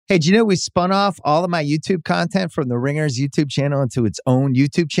Hey, do you know we spun off all of my YouTube content from the Ringer's YouTube channel into its own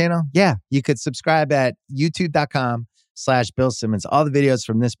YouTube channel? Yeah, you could subscribe at youtube.com/Bill Simmons. All the videos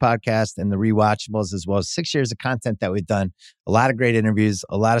from this podcast and the rewatchables, as well as 6 years of content that we've done. A lot of great interviews,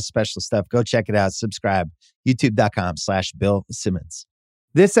 a lot of special stuff. Go check it out. Subscribe, youtube.com/Bill Simmons.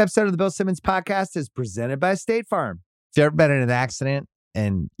 This episode of the Bill Simmons podcast is presented by State Farm. If you've ever been in an accident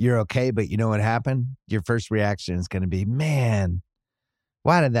and you're okay, but you know what happened, your first reaction is going to be, man,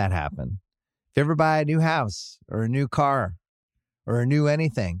 why did that happen? If you ever buy a new house or a new car or a new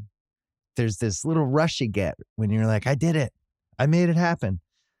anything, there's this little rush you get when you're like, I did it. I made it happen.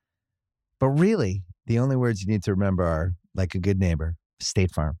 But really, the only words you need to remember are, like a good neighbor,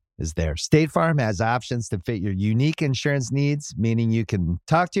 State Farm is there. State Farm has options to fit your unique insurance needs, meaning you can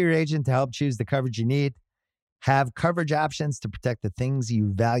talk to your agent to help choose the coverage you need, have coverage options to protect the things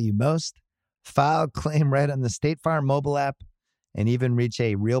you value most, file a claim right on the State Farm mobile app, and even reach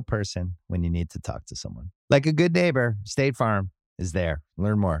a real person when you need to talk to someone. Like a good neighbor, State Farm is there.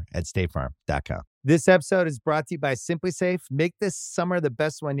 Learn more at statefarm.com. This episode is brought to you by SimpliSafe. Make this summer the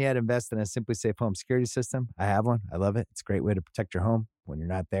best one yet. Invest in a SimpliSafe home security system. I have one. I love it. It's a great way to protect your home when you're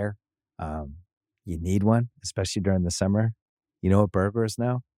not there. You need one, especially during the summer. You know what burglars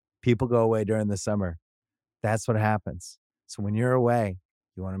know? People go away during the summer. That's what happens. So when you're away,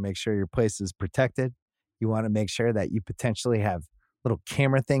 you want to make sure your place is protected. You want to make sure that you potentially have little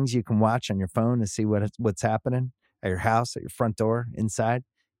camera things you can watch on your phone to see what's happening at your house, at your front door, inside.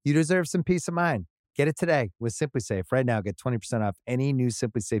 You deserve some peace of mind. Get it today with SimpliSafe. Right now, get 20% off any new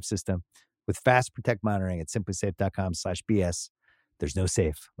SimpliSafe system with Fast Protect monitoring at simplisafe.com/BS. There's no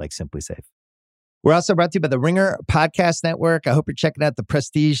safe like SimpliSafe. We're also brought to you by the Ringer Podcast Network. I hope you're checking out the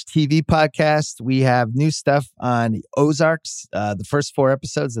Prestige TV podcast. We have new stuff on Ozarks, the first 4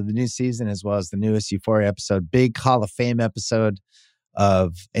 episodes of the new season, as well as the newest Euphoria episode. Big Hall of Fame episode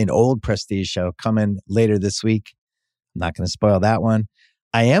of an old Prestige show coming later this week. I'm not going to spoil that one.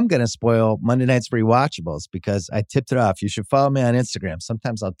 I am going to spoil Monday night's rewatchables because I tipped it off. You should follow me on Instagram.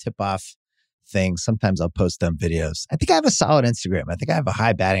 Sometimes I'll tip off things. Sometimes I'll post on videos. I think I have a solid Instagram. I think I have a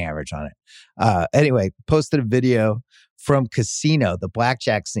high batting average on it. Anyway, posted a video from Casino, the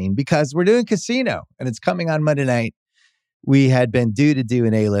blackjack scene, because we're doing Casino and it's coming on Monday night. We had been due to do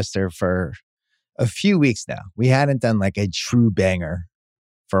an A-lister for a few weeks now. We hadn't done like a true banger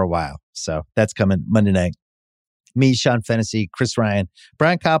for a while. So that's coming Monday night. Me, Sean Fennessy, Chris Ryan.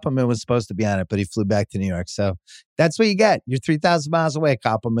 Brian Koppelman was supposed to be on it, but he flew back to New York. So that's what you get. You're 3,000 miles away,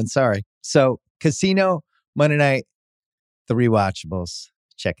 Koppelman. Sorry. So Casino, Monday night, the rewatchables.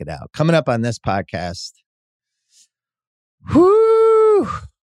 Check it out. Coming up on this podcast. Whoo!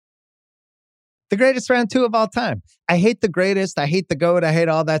 The greatest round 2 of all time. I hate the greatest. I hate the GOAT. I hate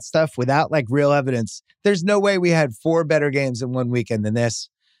all that stuff without like real evidence. There's no way we had 4 better games in one weekend than this.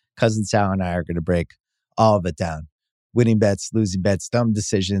 Cousin Sal and I are going to break all of it down. Winning bets, losing bets, dumb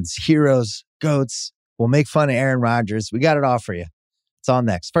decisions, heroes, GOATs. We'll make fun of Aaron Rodgers. We got it all for you. It's all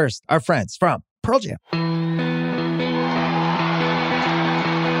next. First, our friends from Pearl Jam.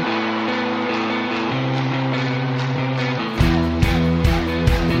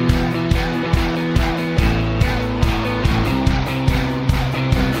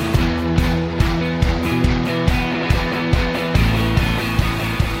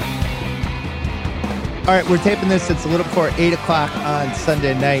 All right, we're taping this. It's a little before 8 o'clock on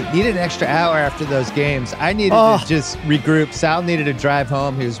Sunday night. Needed an extra hour after those games. I needed to just regroup. Sal needed to drive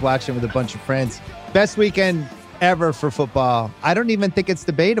home. He was watching with a bunch of friends. Best weekend ever for football. I don't even think it's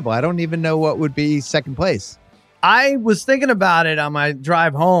debatable. I don't even know what would be second place. I was thinking about it on my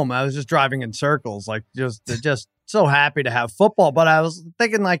drive home. I was just driving in circles, like just so happy to have football. But I was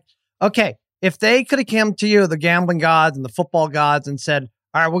thinking like, okay, if they could have come to you, the gambling gods and the football gods, and said,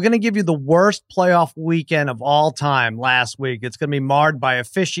 all right, we're going to give you the worst playoff weekend of all time last week. It's going to be marred by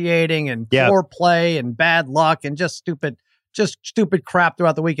officiating and poor play and bad luck and just stupid crap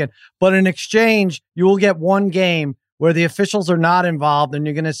throughout the weekend. But in exchange, you will get one game where the officials are not involved and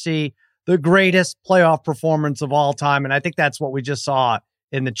you're going to see the greatest playoff performance of all time. And I think that's what we just saw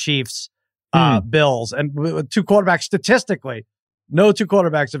in the Chiefs, Bills. And with 2 quarterbacks, statistically, no 2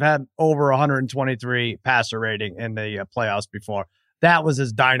 quarterbacks have had over 123 passer rating in the playoffs before. That was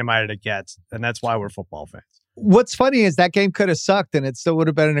as dynamite as it gets, and that's why we're football fans. What's funny is that game could have sucked, and it still would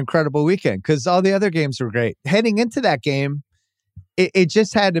have been an incredible weekend because all the other games were great. Heading into that game, it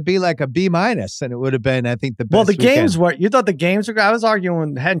just had to be like a B-, and it would have been, I think, the best. Well, the weekend. Games were. You thought the games were. I was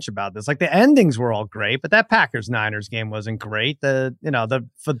arguing with Hench about this. Like the endings were all great, but that Packers-Niners game wasn't great. For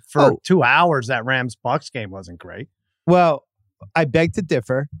 2 hours, that Rams-Bucks game wasn't great. Well, I beg to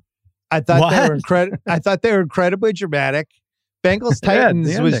differ. I thought they were incredibly dramatic. Bengals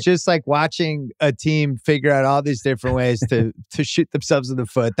Titans was just like watching a team figure out all these different ways to shoot themselves in the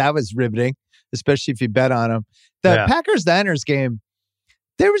foot. That was riveting, especially if you bet on them. The Packers-Niners game,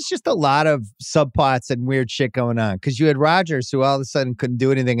 there was just a lot of subplots and weird shit going on because you had Rodgers, who all of a sudden couldn't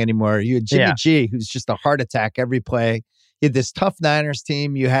do anything anymore. You had Jimmy G, who's just a heart attack every play. You had this tough Niners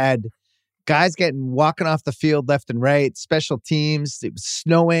team. You had guys walking off the field left and right, special teams. It was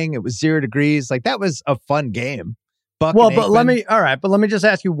snowing. It was 0 degrees. Like, that was a fun game. But let me just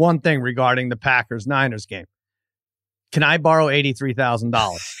ask you one thing regarding the Packers-Niners game. Can I borrow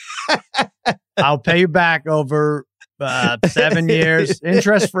 $83,000? I'll pay you back over 7 years,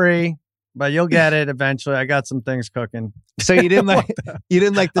 interest-free, but you'll get it eventually. I got some things cooking. So you didn't like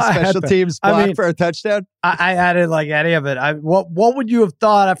the special teams block for a touchdown? I added like any of it. What would you have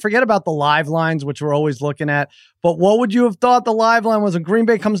thought? I forget about the live lines, which we're always looking at, but what would you have thought the live line was when Green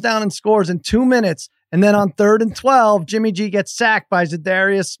Bay comes down and scores in 2 minutes, and then on 3rd and 12, Jimmy G gets sacked by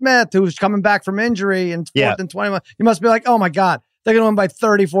Zadarius Smith, who's coming back from injury, and 4th and 21. You must be like, oh my God, they're going to win by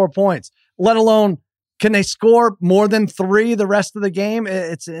 34 points, let alone can they score more than 3 the rest of the game?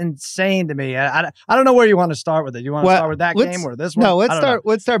 It's insane to me. I don't know where you want to start with it. You want to start with that game or this one? No,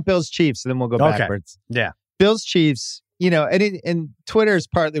 let's start Bills Chiefs, and then we'll go backwards. Yeah. Bills Chiefs, and Twitter is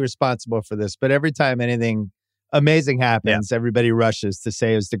partly responsible for this, but every time anything amazing happens, everybody rushes to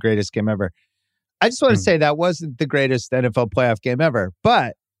say it was the greatest game ever. I just want to say that wasn't the greatest NFL playoff game ever,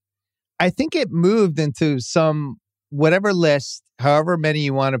 but I think it moved into some whatever list, however many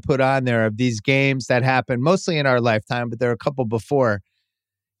you want to put on there of these games that happened mostly in our lifetime, but there are a couple before.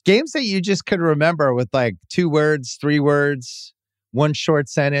 Games that you just could remember with like 2 words, 3 words, 1 short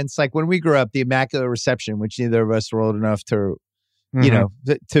sentence. Like when we grew up, the Immaculate Reception, which neither of us were old enough to,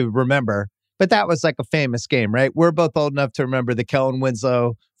 to remember. But that was like a famous game, right? We're both old enough to remember the Kellen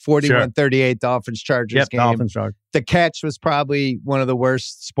Winslow 41-38 Dolphins-Chargers game. Dolphins-Chargers. The catch was probably one of the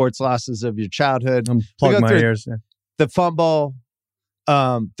worst sports losses of your childhood. Plug my ears. Yeah. The fumble,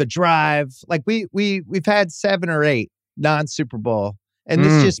 the drive. Like we've had 7 or 8 non-Super Bowl, and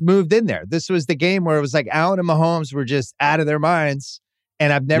this just moved in there. This was the game where it was like Allen and Mahomes were just out of their minds,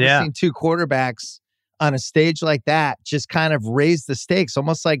 and I've never seen 2 quarterbacks on a stage like that just kind of raise the stakes,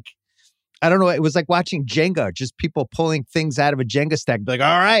 almost like, I don't know, it was like watching Jenga, just people pulling things out of a Jenga stack, be like,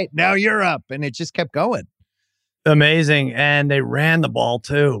 all right, now you're up, and it just kept going. Amazing. And they ran the ball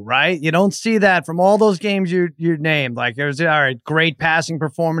too, right? You don't see that from all those games you named. Like there's great passing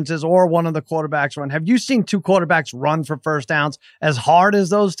performances or one of the quarterbacks run. Have you seen 2 quarterbacks run for first downs as hard as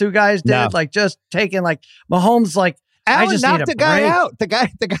those 2 guys did? No. Like just taking like Mahomes, like Allen I just knocked the guy out. The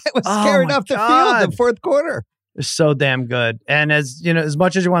guy was carried off the field in the 4th quarter. It's so damn good. And as you know, as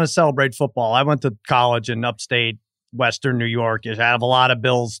much as you want to celebrate football, I went to college in upstate Western New York. You have a lot of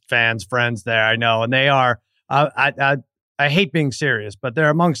Bills fans, friends there, I know, and they are. I hate being serious, but they're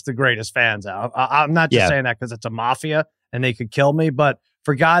amongst the greatest fans out. I'm not just saying that because it's a mafia and they could kill me, but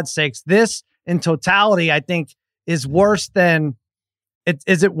for God's sakes, this in totality, I think is worse than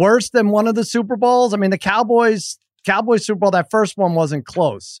is it worse than one of the Super Bowls? I mean, the Cowboys Super Bowl, that first one wasn't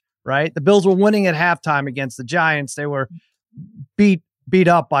close, right? The Bills were winning at halftime against the Giants. They were beat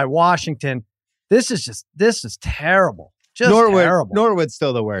up by Washington. This is terrible. Terrible. Norwood's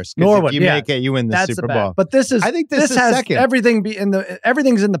still the worst. Norwood, if you make it, you win the Super Bowl. But this is, I think this is has second.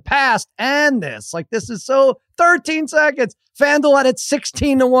 Everything's in the past, and this is so 13 seconds. FanDuel had it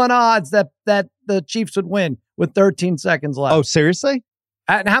 16-1 odds that the Chiefs would win with 13 seconds left. Oh, seriously?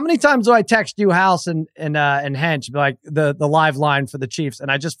 And how many times do I text you, House and Hench, like the live line for the Chiefs, and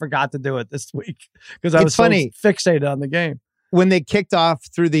I just forgot to do it this week because I was so fixated on the game. When they kicked off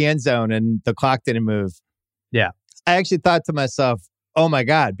through the end zone and the clock didn't move. Yeah. I actually thought to myself, oh my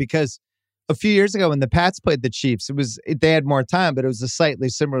God, because a few years ago when the Pats played the Chiefs, they had more time, but it was a slightly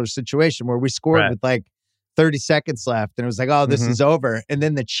similar situation where we scored with like 30 seconds left and it was like, oh, this is over. And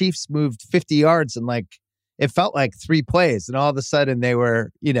then the Chiefs moved 50 yards and like, it felt like 3 plays and all of a sudden they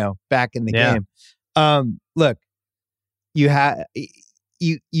were, back in the game. Look, you have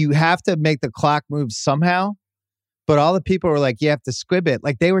to make the clock move somehow. But all the people were like, you have to squib it.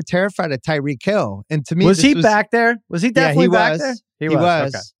 Like they were terrified of Tyreek Hill. And to me, was he back there? Was he definitely back there? He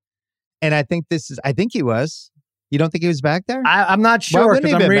was. Okay. And I think he was. You don't think he was back there? I'm not sure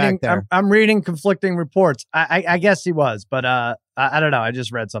because I'm reading conflicting reports. I guess he was, but I don't know. I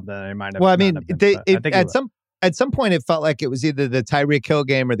just read something that I might have. Well, I mean, at some point it felt like it was either the Tyreek Hill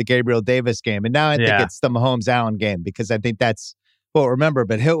game or the Gabriel Davis game. And now I think it's the Mahomes Allen game because I think that's what remember.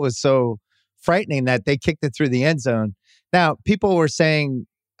 But Hill was so frightening that they kicked it through the end zone. Now, people were saying,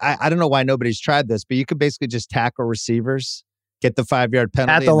 I don't know why nobody's tried this, but you could basically just tackle receivers get the 5-yard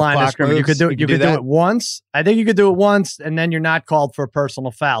penalty at the line of scrimmage. You could do it once. I think you could do it once, and then you're not called for a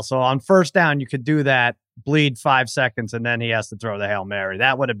personal foul. So on first down, you could do that, bleed 5 seconds, and then he has to throw the Hail Mary.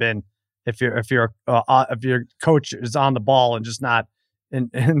 That would have been if your coach is on the ball and just not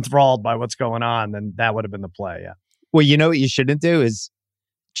enthralled by what's going on, then that would have been the play. Yeah. Well, you know what you shouldn't do is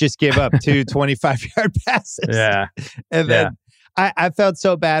just give up 2 25-yard passes. Yeah. And then I felt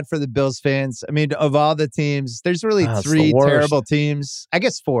so bad for the Bills fans. I mean, of all the teams, there's really 3 terrible teams. I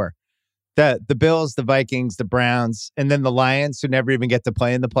guess 4. The Bills, the Vikings, the Browns, and then the Lions, who never even get to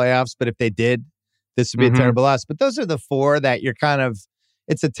play in the playoffs. But if they did, this would be a terrible loss. But those are the 4 that you're kind of,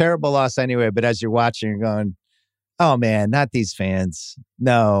 it's a terrible loss anyway. But as you're watching, you're going, oh man, not these fans.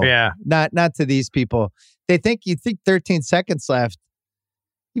 No. Yeah. Not to these people. You think 13 seconds left.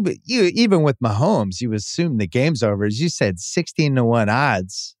 You even with Mahomes, you assume the game's over. As you said, 16-1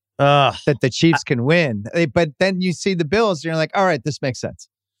 odds that the Chiefs can win. But then you see the Bills, and you're like, all right, this makes sense.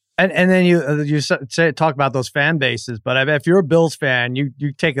 And then you talk about those fan bases. But I bet if you're a Bills fan, you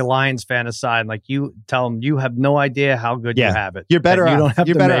take a Lions fan aside, and like you tell them you have no idea how good you have it. You're better off. You don't have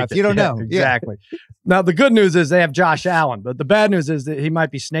you're to better make off. it. You don't know. Exactly. Now the good news is they have Josh Allen, but the bad news is that he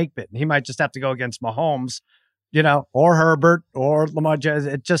might be snake bitten. He might just have to go against Mahomes, or Herbert or Lamar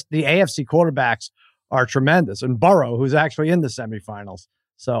Jackson. It's just the AFC quarterbacks are tremendous, and Burrow, who's actually in the semifinals.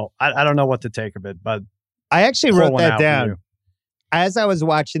 So I don't know what to take of it, but I actually wrote that down. As I was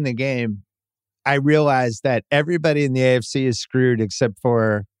watching the game, I realized that everybody in the AFC is screwed except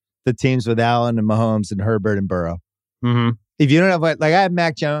for the teams with Allen and Mahomes and Herbert and Burrow. Mm-hmm. If you don't have, I have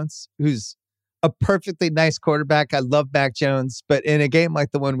Mac Jones, who's a perfectly nice quarterback. I love Mac Jones, but in a game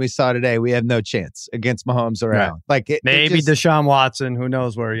like the one we saw today, we have no chance against Mahomes or Allen. Maybe Deshaun Watson, who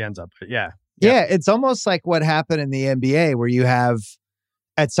knows where he ends up. But yeah, it's almost like what happened in the NBA, where you have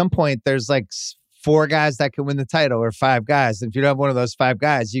at some point there's like 4 guys that can win the title or 5 guys. And if you don't have one of those 5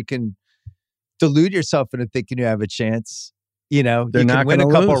 guys, you can delude yourself into thinking you have a chance. You can win a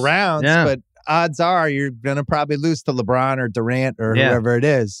couple rounds, but odds are you're going to probably lose to LeBron or Durant or whoever it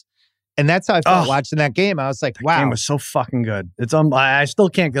is. And that's how I felt watching that game. I was like, wow. The game was so fucking good. I still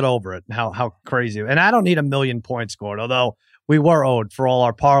can't get over it, how crazy. And I don't need 1 million points scored, although we were owed for all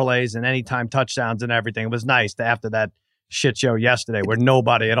our parlays and anytime touchdowns and everything. It was nice after that shit show yesterday where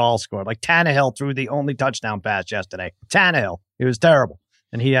nobody at all scored. Like Tannehill threw the only touchdown pass yesterday. Tannehill. It was terrible.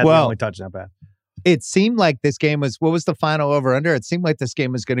 And he had the only touchdown pass. It seemed like this game was, what was the final over-under? It seemed like this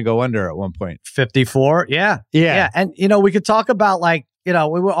game was going to go under at one point. 54? Yeah. And, we could talk about we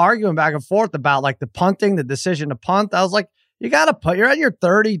were arguing back and forth about the punting, the decision to punt. I was like, you got to punt. You're at your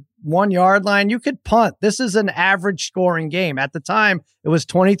 31-yard line. You could punt. This is an average scoring game. At the time, it was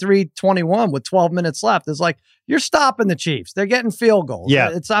 23-21 with 12 minutes left. It's like, you're stopping the Chiefs. They're getting field goals. Yeah.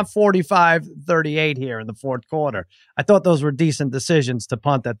 It's not 45-38 here in the fourth quarter. I thought those were decent decisions to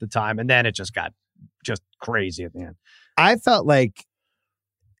punt at the time, and then it just got crazy at the end. I felt like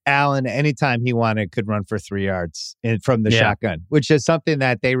Allen, anytime he wanted, could run for 3 yards from the shotgun, which is something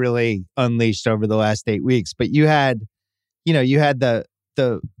that they really unleashed over the last 8 weeks. But you had the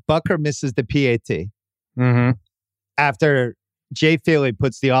Bucker misses the PAT after Jay Feely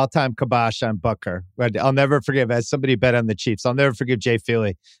puts the all-time kibosh on Bucker. I'll never forgive, as somebody bet on the Chiefs, I'll never forgive Jay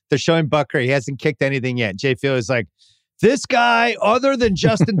Feely. They're showing Bucker. He hasn't kicked anything yet. Jay Feely's like, this guy, other than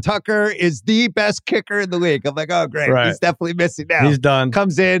Justin Tucker, is the best kicker in the league. I'm like, oh, great. Right. He's definitely missing now. He's done.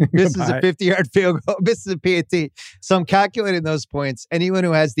 Comes in, misses a 50-yard field goal, misses a PAT. So I'm calculating those points. Anyone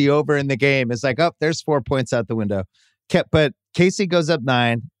who has the over in the game is like, oh, there's 4 points out the window. But Casey goes up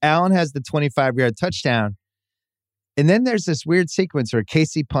 9. Allen has the 25-yard touchdown. And then there's this weird sequence where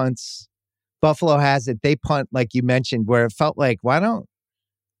Casey punts. Buffalo has it. They punt, like you mentioned, where it felt like,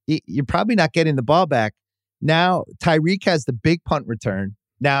 you're probably not getting the ball back. Now, Tyreek has the big punt return.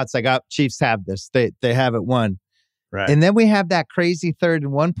 Now it's like, oh, Chiefs have this. They have it won. Right. And then we have that crazy 3rd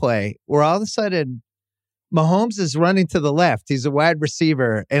and 1 play where all of a sudden Mahomes is running to the left. He's a wide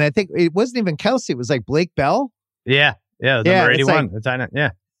receiver. And I think it wasn't even Kelsey. It was like Blake Bell. Yeah. Number 81. The tight end.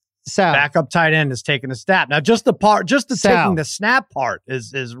 Yeah. Sal. Backup tight end is taking a snap. Now, just the taking the snap part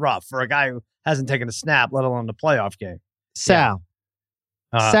is rough for a guy who hasn't taken a snap, let alone the playoff game. Sal.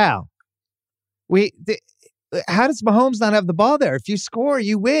 How does Mahomes not have the ball there? If you score,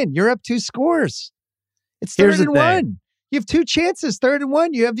 you win. You're up 2 scores. It's 3rd and 1. You have 2 chances, 3rd and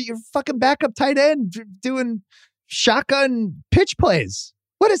 1. You have your fucking backup tight end doing shotgun pitch plays.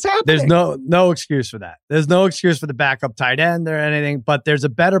 What is happening? There's no excuse for that. There's no excuse for the backup tight end or anything, but there's a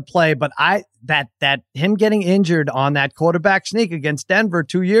better play. But that him getting injured on that quarterback sneak against Denver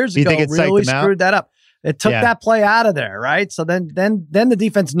 2 years ago really screwed that up. It took that play out of there, right? So then the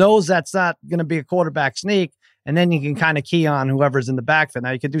defense knows that's not going to be a quarterback sneak, and then you can kind of key on whoever's in the backfield.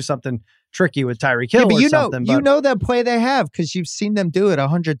 Now you could do something tricky with Tyreek Hill or something. You know that play they have because you've seen them do it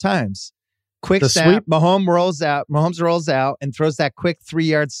 100 times. Quick snap, sweep? Mahomes rolls out and throws that quick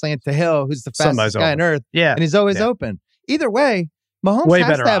 3-yard slant to Hill, who's the fastest guy on earth. Yeah. And he's always open. Either way, Mahomes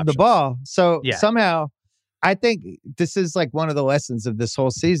has to have the ball. So somehow, I think this is like one of the lessons of this whole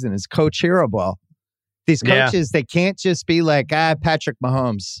season is coach hero ball. These coaches, they can't just be like, Patrick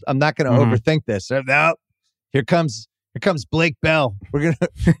Mahomes. I'm not going to overthink this. No, here comes Blake Bell.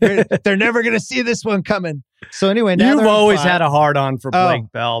 They're never going to see this one coming. So anyway, now you've always had a hard on for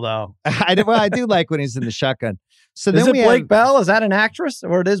Blake Bell, though. I do like when he's in the shotgun. So is it Blake Bell? Is that an actress,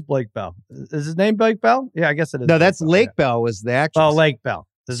 or it is Blake Bell? Is his name Blake Bell? Yeah, I guess it is. No, that's Lake Bell was the actress. Oh, Lake Bell.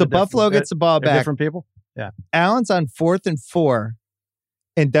 So Buffalo gets the ball back. Different people. Yeah. Allen's on 4th and 4,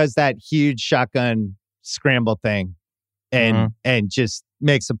 and does that huge shotgun scramble thing, and just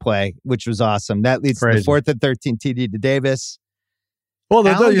makes a play, which was awesome. That leads to the 4th and 13 TD to Davis. Well,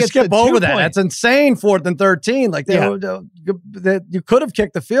 you skip over that. That's insane. 4th and 13. Like you could have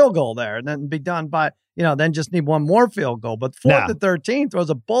kicked the field goal there and then be done by, then just need one more field goal. But 4th and 13 throws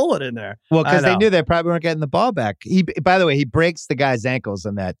a bullet in there. Well, because they knew they probably weren't getting the ball back. By the way, he breaks the guy's ankles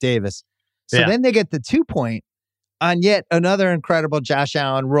on that, Davis. So then they get the 2-point on yet another incredible Josh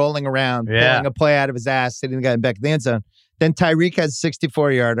Allen rolling around, pulling a play out of his ass, hitting the guy back in the end zone. Then Tyreek has a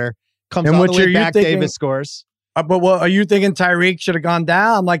 64-yarder, comes all the way back, Davis scores. But what are you thinking? Tyreek should have gone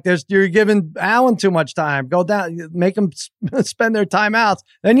down. Like you're giving Allen too much time. Go down, make them spend their timeouts.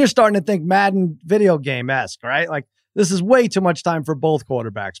 Then you're starting to think Madden video game-esque, right? Like this is way too much time for both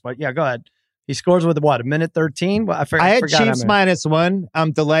quarterbacks. But yeah, go ahead. He scores with what, a minute 13? Well, I had Chiefs -1.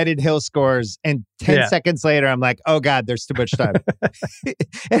 I'm delighted Hill scores, and 10 seconds later, I'm like, oh God, there's too much time. And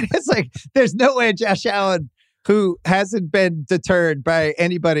it's like, there's no way Josh Allen, who hasn't been deterred by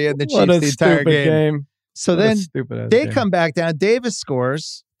anybody in the Chiefs the entire game. So then they come back down. Davis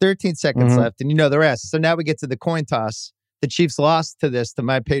scores, 13 seconds left, and you know the rest. So now we get to the coin toss. The Chiefs lost to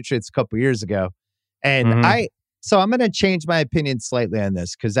my Patriots a couple years ago. And So I'm going to change my opinion slightly on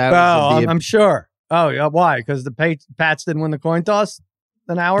this because I'm sure. Oh, yeah, why? Because the Pats didn't win the coin toss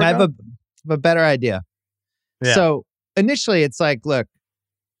an hour ago? I have a better idea. Yeah. So initially, it's like, look,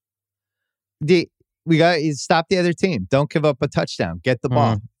 we got you stop the other team. Don't give up a touchdown. Get the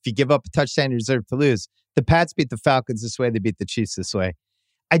ball. If you give up a touchdown, you deserve to lose. The Pats beat the Falcons this way. They beat the Chiefs this way.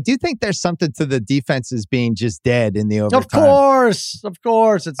 I do think there's something to the defenses being just dead in the overtime. Of course.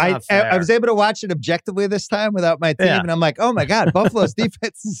 It's not fair. I was able to watch it objectively this time without my team, and I'm like, oh my God, Buffalo's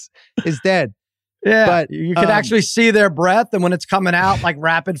defense is dead. Yeah, but you can actually see their breath, and when it's coming out like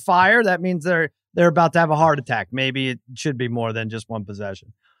rapid fire, that means they're about to have a heart attack. Maybe it should be more than just one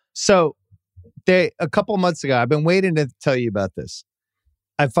possession. So a couple months ago, I've been waiting to tell you about this.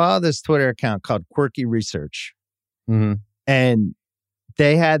 I follow this Twitter account called Quirky Research. And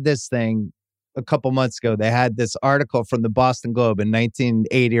they had this thing a couple months ago. They had this article from the Boston Globe in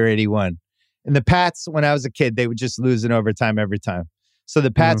 1980 or 81. And the Pats, when I was a kid, they would just lose in overtime every time. So the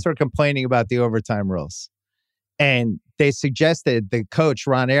Pats were complaining about the overtime rules. And they suggested, the coach,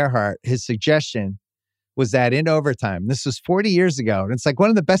 Ron Earhart, his suggestion was that in overtime, this was 40 years ago, and it's like one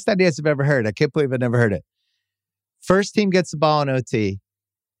of the best ideas I've ever heard. I can't believe I never heard it. First team gets the ball in OT.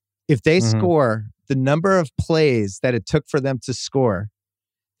 If they score the number of plays that it took for them to score,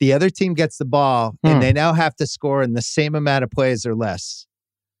 the other team gets the ball, and they now have to score in the same amount of plays or less.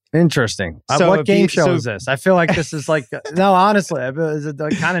 Interesting. So what game show is this? I feel like this is like, no, honestly, I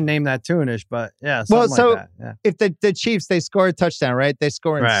kind of name that tune-ish, but yeah. Like that. Yeah. If the Chiefs, they score a touchdown, right? They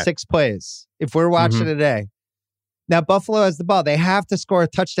score in 6 plays. If we're watching today, now Buffalo has the ball. They have to score a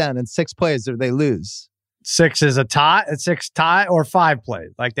touchdown in 6 plays or they lose. 6 is a tie, 6 tie or 5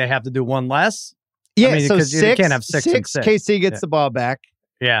 plays. Like they have to do one less. Yeah, I mean, so you can't have 6 and 6. KC gets the ball back.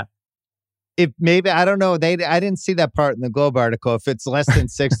 Yeah. If maybe, I don't know, I didn't see that part in the Globe article. If it's less than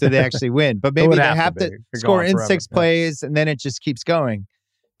 6, do they actually win? But maybe they have to score in 6 plays and then it just keeps going.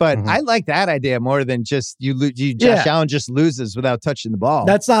 But I like that idea more than just Josh Allen just loses without touching the ball.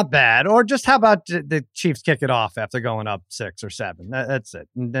 That's not bad. Or just how about the Chiefs kick it off after going up 6 or 7? That's it.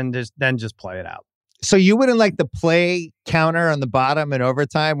 And then just play it out. So you wouldn't like the play counter on the bottom in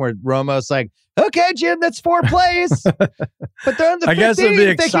overtime where Romo's like, okay, Jim, that's 4 plays. But they're on the 15th. I guess it'd be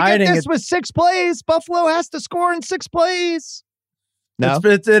exciting. They can get this with 6 plays. Buffalo has to score in 6 plays. No,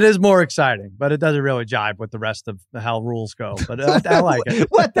 it is more exciting, but it doesn't really jive with the rest of how rules go. But I like it.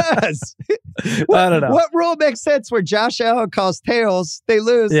 What does? I don't know. What rule makes sense where Josh Allen calls tails, they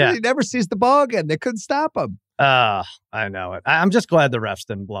lose, he never sees the ball again. They couldn't stop him. I know it. I'm just glad the refs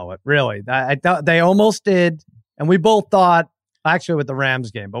didn't blow it. Really, I thought they almost did, and we both thought Actually, with the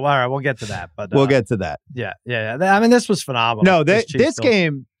Rams game. But all right, we'll get to that. But we'll get to that. Yeah. I mean, this was phenomenal. No, this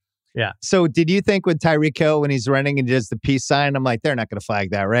game. Yeah. So did you think with Tyreek Hill, when he's running and does the peace sign, I'm like, they're not going to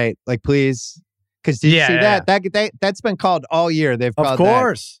flag that, right? Like, please. Because did you see that? That's been called all year. They've called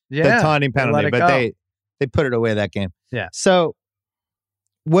the taunting penalty, but they put it away that game. Yeah. So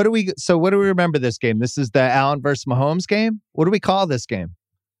what do we remember this game? This is the Allen versus Mahomes game. What do we call this game?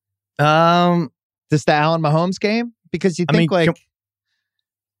 This the Allen Mahomes game? Because you think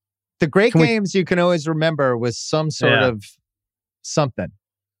the great games you can always remember was some sort of something.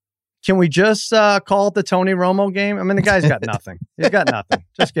 Can we just call it the Tony Romo game? I mean, the guy's got nothing. He's got nothing.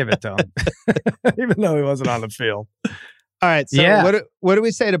 Just give it to him, even though he wasn't on the field. All right. So what do we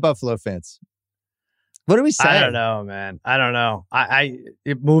say to Buffalo fans? What do we say? I don't know, man. I don't know.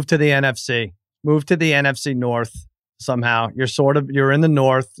 It moved to the NFC. Move to the NFC North somehow. You're in the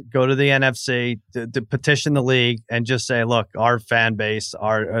North. Go to the NFC to petition the league and just say, look, our fan base,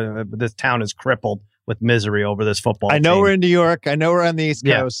 this town is crippled with misery over this football I know team. we're in New York. I know we're on the East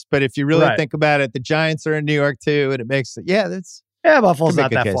Coast. But if you really think about it, the Giants are in New York too. And it makes it, Buffalo's not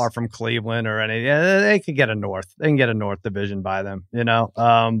that far from Cleveland or any. Yeah, they could get a North. They can get a North division by them,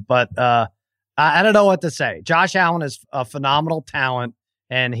 But I don't know what to say. Josh Allen is a phenomenal talent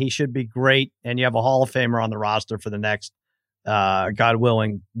and he should be great. And you have a Hall of Famer on the roster for the next, God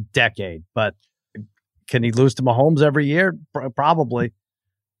willing, decade. But can he lose to Mahomes every year? Probably.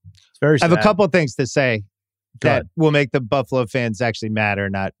 Very sad. I have a couple of things to say that will make the Buffalo fans actually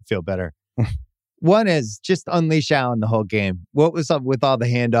matter, not feel better. One is just unleash Allen the whole game. What was up with all the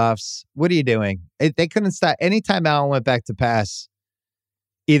handoffs? What are you doing? They couldn't stop. Anytime Allen went back to pass,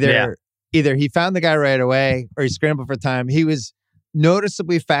 either he found the guy right away or he scrambled for time. He was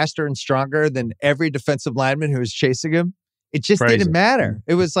noticeably faster and stronger than every defensive lineman who was chasing him. It just didn't matter.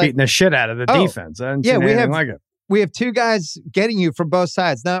 It was like beating the shit out of the defense. We have two guys getting you from both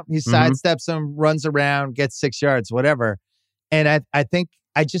sides. No, he sidesteps them, runs around, gets 6 yards, whatever. And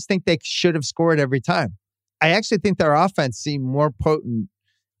I just think they should have scored every time. I actually think their offense seemed more potent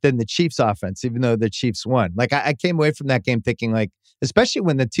than the Chiefs' offense, even though the Chiefs won. Like I came away from that game thinking, like, especially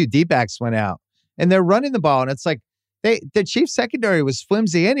when the two D-backs went out and they're running the ball, and it's like the Chiefs' secondary was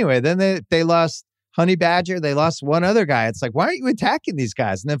flimsy anyway. Then they lost Honey Badger. They lost one other guy. It's like, why aren't you attacking these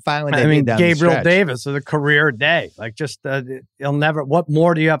guys? And then finally, Gabriel Davis is a career day. Like, just he'll never. What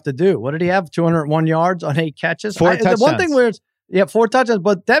more do you have to do? What did he have? 201 yards on 8 catches. 4 touchdowns. The one thing where 4 touchdowns.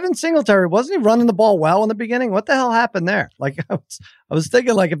 But Devin Singletary, wasn't he running the ball well in the beginning? What the hell happened there? Like, I was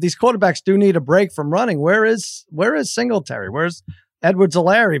thinking, like, if these quarterbacks do need a break from running, where is Singletary? Where's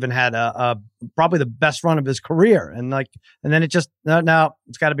Edwards-Helaire? Even had probably the best run of his career, and then it just no,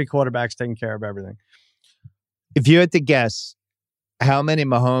 it's got to be quarterbacks taking care of everything. If you had to guess, how many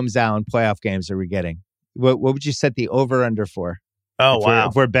Mahomes Allen playoff games are we getting? What would you set the over under for? Oh, wow!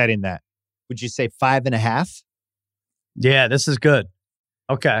 If we're betting that, would you say 5.5? Yeah, this is good.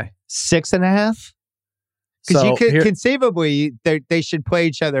 Okay, 6.5. Because you could conceivably they should play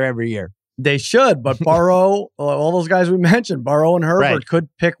each other every year. They should, but Burrow, all those guys we mentioned, Burrow and Herbert could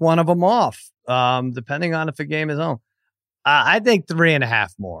pick one of them off, depending on if the game is on. I think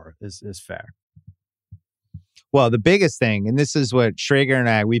 3.5 more is fair. Well, the biggest thing, and this is what Schrager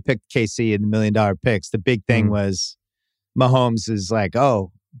and we picked KC in the $1 million picks. The big thing was Mahomes is like,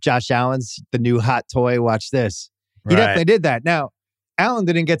 oh, Josh Allen's the new hot toy. Watch this. He definitely did that. Now, Allen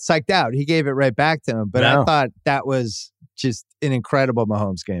didn't get psyched out. He gave it right back to him. But I thought that was just an incredible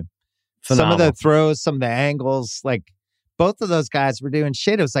Mahomes game. Phenomenal. Some of the throws, some of the angles, like both of those guys were doing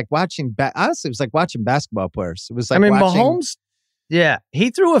shit. It was like watching, honestly, it was like watching basketball players. It was like Mahomes, he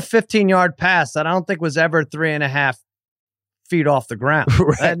threw a 15-yard pass that I don't think was ever 3.5 feet off the ground.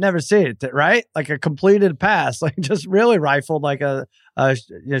 Right. I'd never seen it, right? Like a completed pass, like just really rifled like a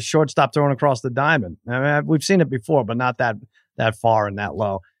shortstop throwing across the diamond. I mean, we've seen it before, but not that far and that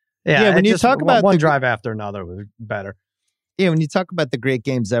low. Yeah, when you talk about one drive after another was better. Yeah, when you talk about the great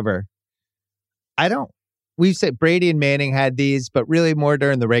games ever, we've said Brady and Manning had these, but really more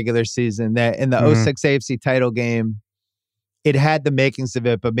during the regular season. That in the 06 AFC title game, it had the makings of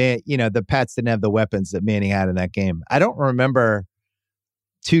it, but the Pats didn't have the weapons that Manning had in that game. I don't remember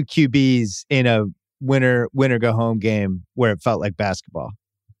 2 QBs in a winner go home game where it felt like basketball.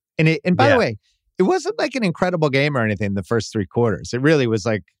 And by the way, it wasn't like an incredible game or anything the first 3 quarters. It really was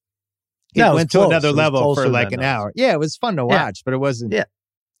like it went to another level for like an hour. Yeah, it was fun to watch, but it wasn't. Yeah.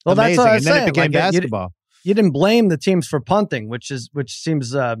 Well, amazing. That's what I was and then saying. It became basketball. You didn't blame the teams for punting, which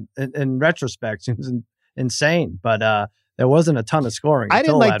seems in retrospect seems insane. But there wasn't a ton of scoring. I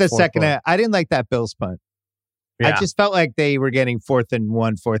didn't like the second half. I didn't like that Bills punt. Yeah. I just felt like they were getting 4th and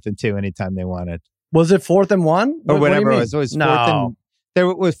 1, 4th and 2 anytime they wanted. Was it 4th and 1? Or What whatever do you it mean? was. It was 4th and... There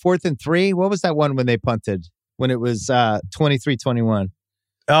was 4th and 3. What was that one when they punted? When it was 23-21.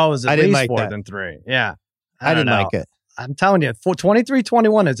 Oh, it was at I didn't least like 4th that. and 3. Yeah. I didn't like it. I'm telling you,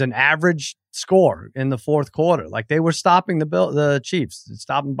 23-21 is an average score in the fourth quarter. Like they were stopping the Chiefs,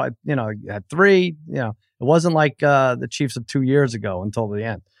 stopping by, at 3. It wasn't like the Chiefs of 2 years ago until the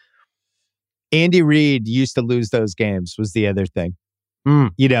end. Andy Reid used to lose those games was the other thing.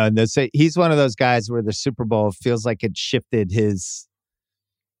 And he's one of those guys where the Super Bowl feels like it shifted his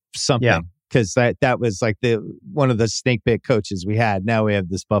something. Yeah. Because that was like one of the snake bit coaches we had. Now we have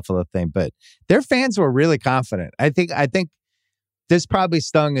this Buffalo thing, but their fans were really confident. I think this probably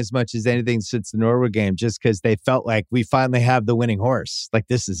stung as much as anything since the Norwood game, just because they felt like we finally have the winning horse. Like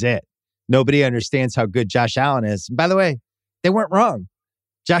this is it. Nobody understands how good Josh Allen is. And by the way, they weren't wrong.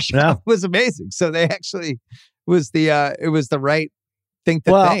 Josh Allen was amazing. So they actually was it was the right thing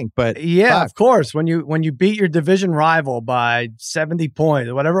to think. But of course, when you beat your division rival by 70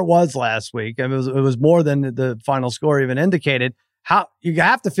 points, whatever it was last week, it was more than the final score even indicated. How you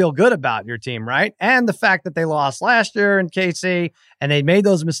have to feel good about your team, right? And the fact that they lost last year in KC and they made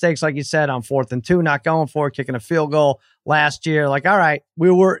those mistakes, like you said, on 4th and 2, not going for it, kicking a field goal last year. Like, all right,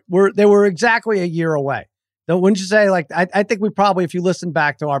 they were exactly a year away. Wouldn't you say? Like, I think we probably, if you listen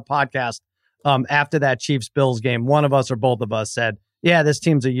back to our podcast after that Chiefs-Bills game, one of us or both of us said, yeah, this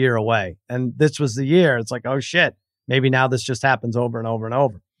team's a year away. And this was the year. It's like, oh, shit. Maybe now this just happens over and over and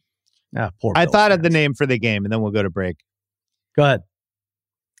over. Poor I Bills thought fans. of the name for the game, and then we'll go to break. Go ahead.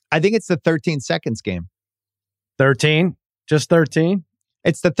 I think it's the 13 seconds game. 13? Just 13?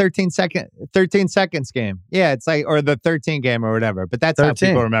 It's the 13 seconds game. Yeah, it's like, or the 13 game or whatever. But that's 13. How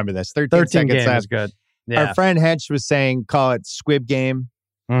people remember this. 13 seconds game is good. Yeah. Our friend Hench was saying, call it Squib Game.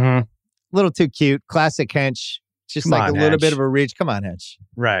 Mm-hmm. A little too cute. Classic Hench. Just Come like on, a little Hench. bit of a reach. Come on, Hench.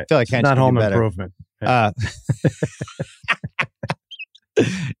 Right. I feel like Hench not home better. improvement. Yeah.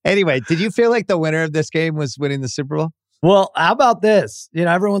 Anyway, did you feel like the winner of this game was winning the Super Bowl? Well, how about this?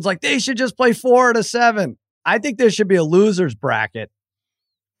 Everyone's like, they should just play 4 out of 7. I think there should be a loser's bracket.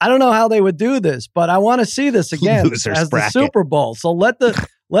 I don't know how they would do this, but I want to see this again as the Super Bowl. So let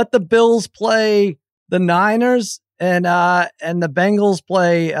the Bills play the Niners and the Bengals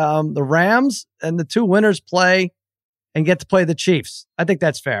play the Rams, and the 2 winners play and get to play the Chiefs. I think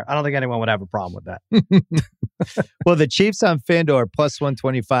that's fair. I don't think anyone would have a problem with that. Well, the Chiefs on FanDuel are plus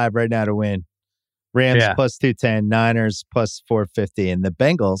 125 right now to win. Rams plus 210, Niners plus 450, and the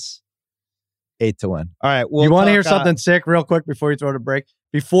Bengals 8-1. All right. You want to hear something sick real quick before you throw the break?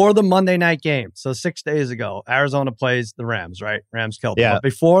 Before the Monday night game, so 6 days ago, Arizona plays the Rams, right? Rams killed them. But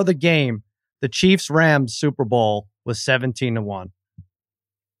before the game, the Chiefs-Rams Super Bowl was 17-1.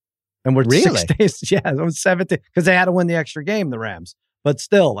 And we're really? 6 days. Yeah, it was 17 because they had to win the extra game, the Rams. But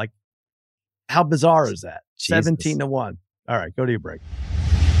still, like, how bizarre is that? 17-1. All right, go to your break.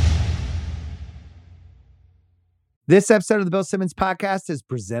 This episode of the Bill Simmons Podcast is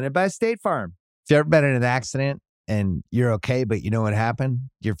presented by State Farm. If you've ever been in an accident and you're okay, but you know what happened,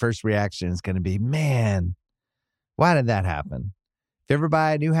 your first reaction is going to be, man, why did that happen? If you ever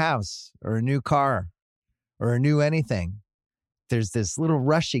buy a new house or a new car or a new anything, there's this little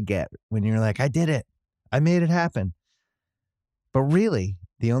rush you get when you're like, I did it. I made it happen. But really,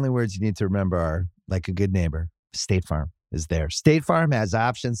 the only words you need to remember are, like a good neighbor, State Farm is there. State Farm has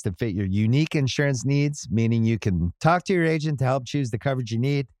options to fit your unique insurance needs, meaning you can talk to your agent to help choose the coverage you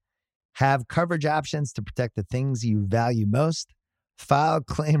need, have coverage options to protect the things you value most, file a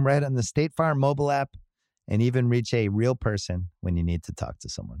claim right on the State Farm mobile app, and even reach a real person when you need to talk to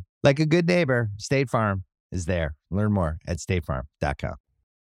someone. Like a good neighbor, State Farm is there. Learn more at statefarm.com.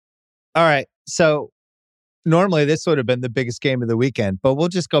 All right. So normally this would have been the biggest game of the weekend, but we'll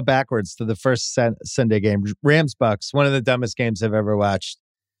just go backwards to the first Sunday game. Rams-Bucks, one of the dumbest games I've ever watched.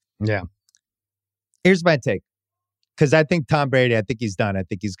 Yeah. Here's my take. Because I think Tom Brady, I think he's done. I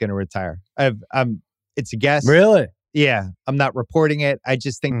think he's going to retire. It's a guess. Really? Yeah. I'm not reporting it. I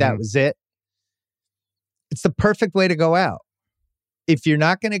just think that was it. It's the perfect way to go out. If you're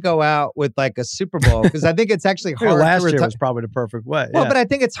not going to go out with like a Super Bowl, because I think it's actually hard. Last year was probably the perfect way. Well, but I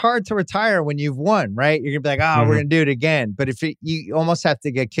think it's hard to retire when you've won, right? You're going to be like, we're going to do it again. But if you almost have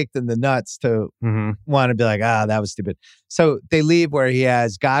to get kicked in the nuts to want to be like, that was stupid. So they leave where he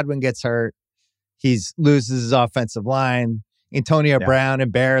has Godwin gets hurt. He loses his offensive line. Antonio Brown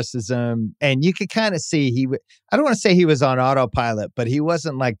embarrasses him. And you could kind of see I don't want to say he was on autopilot, but he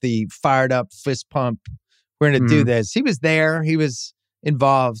wasn't like the fired up fist pump. We're going to do this. He was there. He was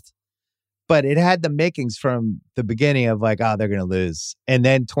involved. But it had the makings from the beginning of like, they're going to lose. And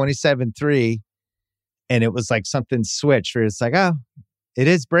then 27-3. And it was like something switched where it's like, It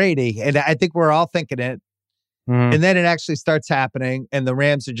is Brady. And I think we're all thinking it. And then it actually starts happening. And the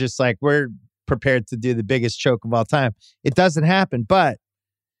Rams are just like, we're prepared to do the biggest choke of all time. It doesn't happen. But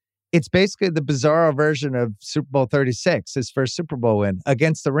it's basically the bizarro version of Super Bowl 36, his first Super Bowl win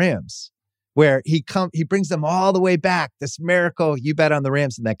against the Rams, where he brings them all the way back. This miracle, you bet on the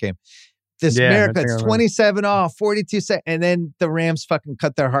Rams in that game. This miracle, it's 27-all, 42 seconds, and then the Rams fucking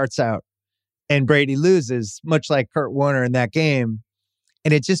cut their hearts out, and Brady loses, much like Kurt Warner in that game.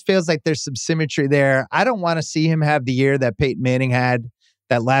 And it just feels like there's some symmetry there. I don't want to see him have the year that Peyton Manning had,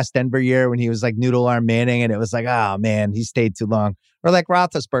 that last Denver year when he was like noodle arm Manning, and it was like, oh man, he stayed too long. Or like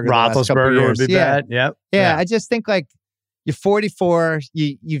Roethlisberger. Roethlisberger would be bad. Yep. Yeah. I just think like you're 44.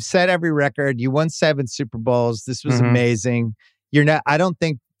 You've set every record. You won 7 Super Bowls. This was amazing. You're not. I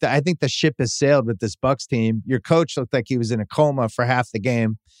think the ship has sailed with this Bucs team. Your coach looked like he was in a coma for half the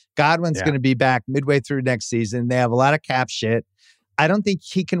game. Godwin's going to be back midway through next season. They have a lot of cap shit. I don't think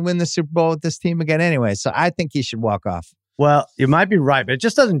he can win the Super Bowl with this team again anyway. So I think he should walk off. Well, you might be right, but it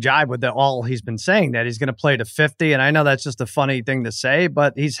just doesn't jive with all he's been saying, that he's going to play to 50. And I know that's just a funny thing to say,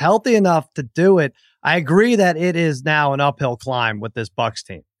 but he's healthy enough to do it. I agree that it is now an uphill climb with this Bucs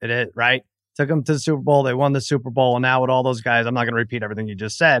team. It is, right? Took them to the Super Bowl. They won the Super Bowl. And now with all those guys, I'm not going to repeat everything you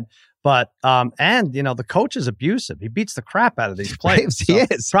just said, but, and the coach is abusive. He beats the crap out of these players. He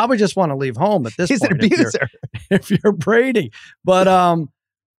is. Probably just want to leave home at this point. He's an abuser. If you're Brady. But,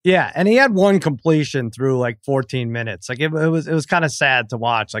 yeah, and he had one completion through like 14 minutes. Like it was kind of sad to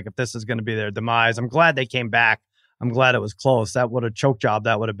watch. Like if this is going to be their demise, I'm glad they came back. I'm glad it was close. That would have choke job.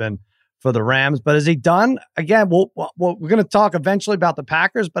 That would have been for the Rams. But is he done? Again, we're going to talk eventually about the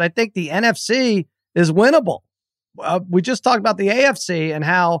Packers, but I think the NFC is winnable. We just talked about the AFC and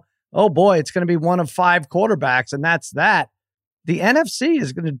how, oh boy, it's going to be one of 5 quarterbacks, and that's that. The NFC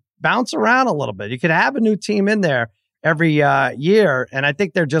is going to bounce around a little bit. You could have a new team in there every year, and I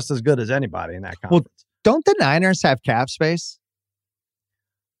think they're just as good as anybody in that conference. Well, don't the Niners have cap space?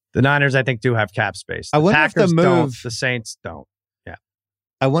 The Niners, I think, do have cap space. I wonder Packers if the move, don't. The Saints don't. Yeah.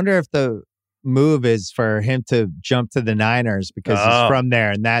 I wonder if the move is for him to jump to the Niners because he's from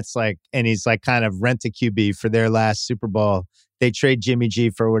there, and that's like, and he's like kind of rent a QB for their last Super Bowl. They trade Jimmy G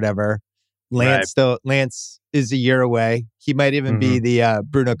for whatever. Lance is a year away. He might even be the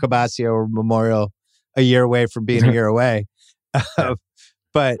Bruno Cabasio Memorial a year away from being a year away.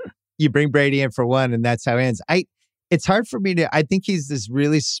 But you bring Brady in for one, and that's how it ends. It's hard for me I think he's this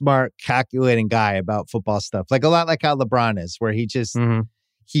really smart, calculating guy about football stuff. Like a lot like how LeBron is, where he just,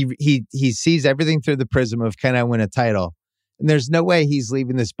 he sees everything through the prism of, can I win a title? And there's no way he's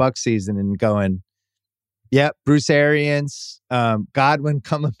leaving this Bucs season and going, yep, Bruce Arians, Godwin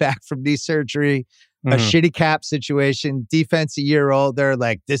coming back from knee surgery, a shitty cap situation, defense a year older.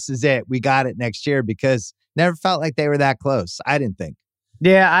 Like, this is it. We got it next year, because never felt like they were that close. I didn't think.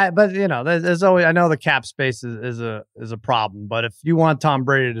 Yeah, but there's always, I know the cap space is a problem, but if you want Tom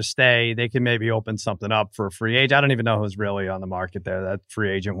Brady to stay, they can maybe open something up for a free agent. I don't even know who's really on the market there, that free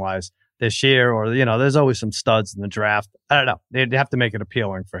agent wise this year, or, there's always some studs in the draft. I don't know. They'd have to make it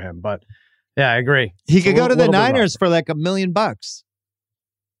appealing for him, but yeah, I agree. He could go to the Niners for like $1 million.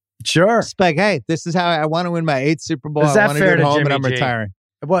 Sure. It's like, hey, this is how I want to win my 8th Super Bowl. Is that I want to fair get to home Jimmy and I'm G? retiring.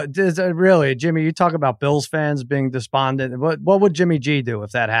 What is really, Jimmy? You talk about Bills fans being despondent. What would Jimmy G do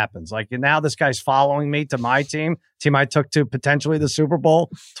if that happens? Like, now this guy's following me to my team I took to potentially the Super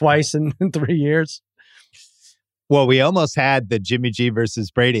Bowl twice in 3 years. Well, we almost had the Jimmy G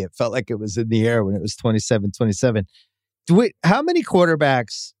versus Brady. It felt like it was in the air when it was 27-27. How many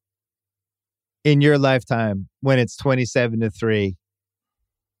quarterbacks in your lifetime, when it's 27-3,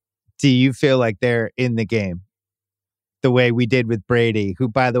 do you feel like they're in the game the way we did with Brady, who,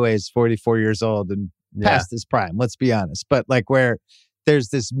 by the way, is 44 years old and past his prime, let's be honest. But like, where there's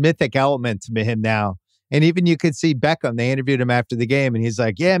this mythic element to him now. And even you could see Beckham, they interviewed him after the game, and he's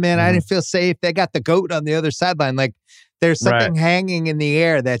like, yeah, man, I didn't feel safe. They got the GOAT on the other sideline. Like, there's something hanging in the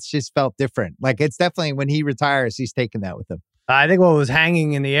air that's just felt different. Like, it's definitely, when he retires, he's taking that with him. I think what was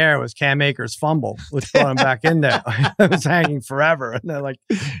hanging in the air was Cam Akers' fumble, which brought him back in there. It was hanging forever, and then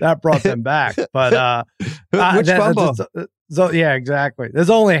that brought them back. But which fumble? So yeah, exactly. There's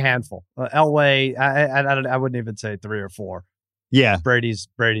only a handful. Elway, I wouldn't even say 3 or 4. Yeah, Brady's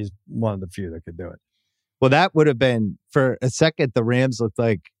one of the few that could do it. Well, that would have been, for a second, the Rams looked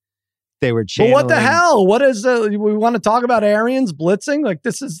like they were channeling. But what the hell? What is we want to talk about Arians blitzing? Like,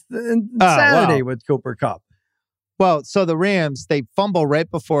 this is insanity with Cooper Kupp. Well, so the Rams, they fumble right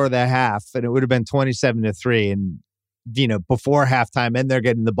before the half, and it would have been 27-3, and before halftime, and they're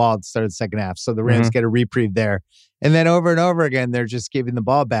getting the ball at the start of the second half. So the Rams get a reprieve there. And then over and over again, they're just giving the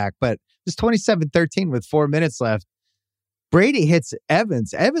ball back. But it's 27-13 with 4 minutes left. Brady hits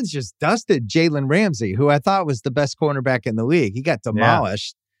Evans. Evans just dusted Jalen Ramsey, who I thought was the best cornerback in the league. He got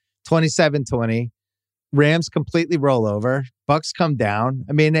demolished, 27-20. Rams completely roll over. Bucks come down.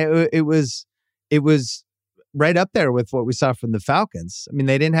 I mean, it was right up there with what we saw from the Falcons. I mean,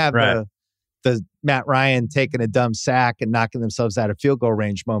 they didn't have the Matt Ryan taking a dumb sack and knocking themselves out of field goal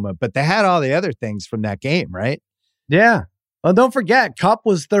range moment, but they had all the other things from that game, right? Yeah. Well, don't forget, Kupp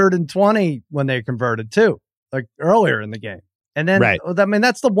was 3rd and 20 when they converted too, like earlier in the game. And then, I mean,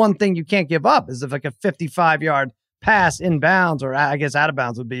 that's the one thing you can't give up is if like a 55-yard pass inbounds, or I guess out of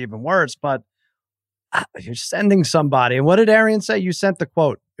bounds would be even worse, but you're sending somebody. And what did Arian say? You sent the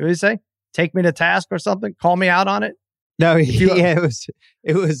quote. What did he say? Take me to task or something? Call me out on it? No,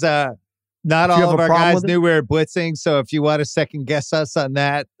 it was not all of our guys knew we were blitzing, so if you want to second guess us on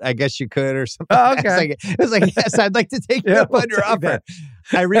that, I guess you could or something. Oh, okay. It was like, yes, I'd like to take you up on your offer.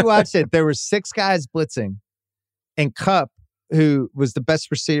 I rewatched it. There were 6 guys blitzing, and Kupp, who was the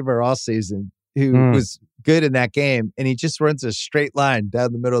best receiver all season, who was good in that game, and he just runs a straight line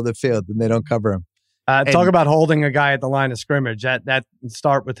down the middle of the field, and they don't cover him. Talk about holding a guy at the line of scrimmage. That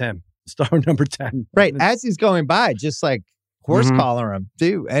start with him. Start number 10. Right. As he's going by, just like horse collar him,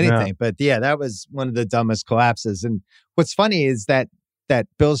 do anything. Yeah. But yeah, that was one of the dumbest collapses. And what's funny is that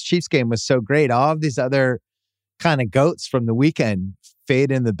Bills Chiefs game was so great. All of these other kind of goats from the weekend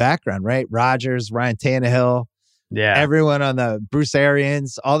fade in the background, right? Rodgers, Ryan Tannehill, everyone on the Bruce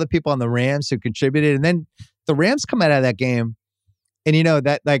Arians, all the people on the Rams who contributed. And then the Rams come out of that game. And you know,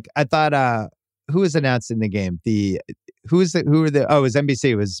 that like I thought who was announced in the game? It was NBC.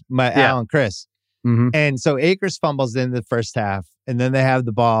 It was Al and Chris. And so Akers fumbles in the first half, and then they have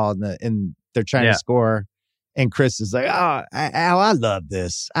the ball, and they're trying to score. And Chris is like, "Oh, Al, I love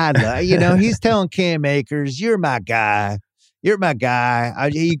this. He's telling Cam Akers, you're my guy. You're my guy.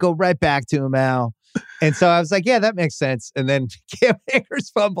 You go right back to him, Al." And so I was like, yeah, that makes sense. And then Cam Akers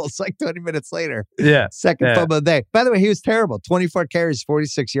fumbles like 20 minutes later. Yeah. Second fumble of the day. By the way, he was terrible. 24 carries,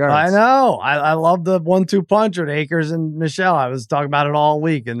 46 yards. I know. I love the 1-2 punch with Akers and Michelle. I was talking about it all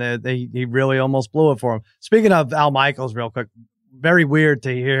week, and he really almost blew it for him. Speaking of Al Michaels, real quick, very weird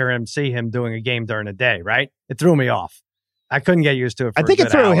to see him doing a game during the day, right? It threw me off. I couldn't get used to it. I think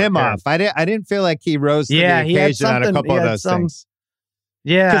it threw him off. I didn't feel like he rose to the occasion on a couple of those things.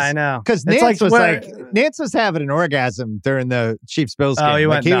 Yeah, I know. Because Nance was having an orgasm during the Chiefs-Bills game. Oh, he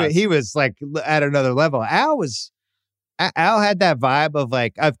went nuts. He was like at another level. Al had that vibe of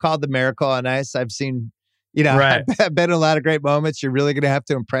like, I've called the miracle on ice. I've seen, I've been in a lot of great moments. You're really going to have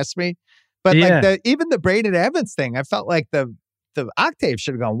to impress me. But like even the Braden Evans thing, I felt like the octave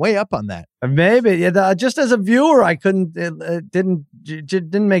should have gone way up on that. Maybe just as a viewer, I couldn't. It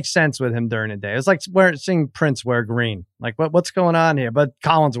didn't make sense with him during the day. It was like seeing Prince wear green. Like what's going on here? But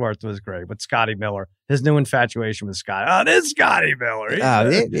Collinsworth was great with Scotty Miller. His new infatuation with Scotty. Oh, this Scotty Miller.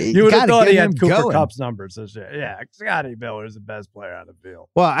 You would have thought he had Cooper Kupp's numbers this year. Yeah, Scotty Miller is the best player on the field.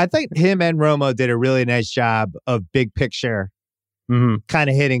 Well, I think him and Romo did a really nice job of big picture, kind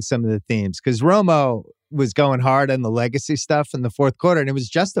of hitting some of the themes, because Romo was going hard on the legacy stuff in the fourth quarter, and it was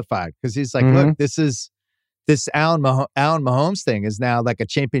justified because he's like, look, this Allen Mahomes thing is now like a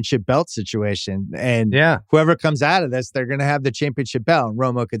championship belt situation, and whoever comes out of this, they're going to have the championship belt. And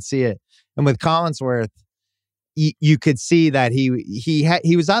Romo could see it, and with Collinsworth, you could see that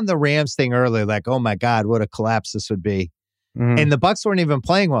he was on the Rams thing early, like, oh my God, what a collapse this would be, and the Bucs weren't even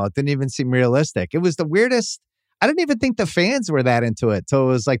playing well. It didn't even seem realistic. It was the weirdest. I didn't even think the fans were that into it till it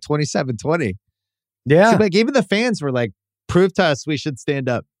was like 27-20. Yeah. So like even the fans were like, prove to us we should stand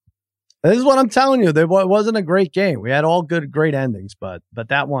up. This is what I'm telling you. It wasn't a great game. We had all great endings, but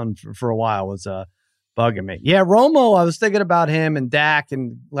that one for a while was bugging me. Yeah, Romo, I was thinking about him and Dak,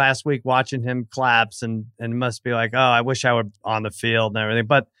 and last week watching him collapse, and it must be like, oh, I wish I were on the field and everything.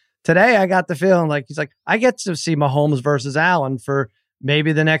 But today I got the feeling like he's like, I get to see Mahomes versus Allen for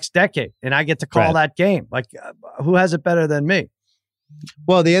maybe the next decade, and I get to call that game. Like, who has it better than me?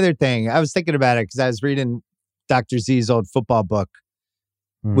 Well, the other thing, I was thinking about it because I was reading Dr. Z's old football book,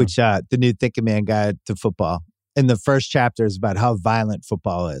 which the new Thinking Man Guide to Football. And the first chapter is about how violent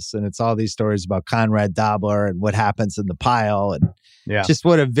football is. And it's all these stories about Conrad Dobler and what happens in the pile and just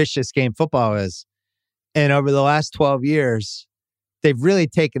what a vicious game football is. And over the last 12 years, they've really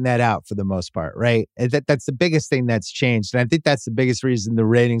taken that out for the most part, right? And that's the biggest thing that's changed. And I think that's the biggest reason the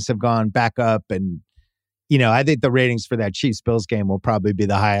ratings have gone back up. And I think the ratings for that Chiefs-Bills game will probably be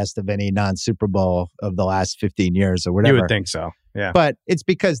the highest of any non-Super Bowl of the last 15 years or whatever. You would think so, yeah. But it's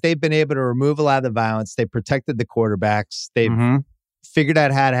because they've been able to remove a lot of the violence. They protected the quarterbacks. They've figured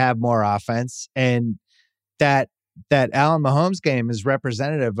out how to have more offense. And that that Allen Mahomes game is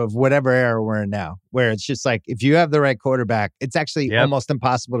representative of whatever era we're in now, where it's just like, if you have the right quarterback, it's actually almost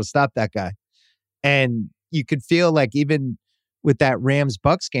impossible to stop that guy. And you could feel like even with that Rams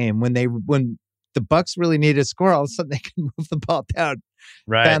Bucks game, when the Bucks really needed to score, all of a sudden they can move the ball down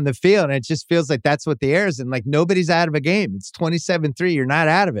the field. And it just feels like that's what the air is. And like nobody's out of a game. It's 27-3. You're not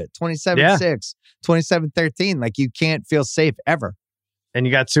out of it. 27-6, 27-13. Like you can't feel safe ever. And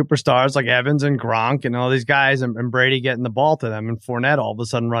you got superstars like Evans and Gronk and all these guys and Brady getting the ball to them and Fournette all of a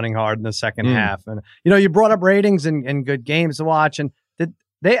sudden running hard in the second half. And, you brought up ratings and good games to watch. And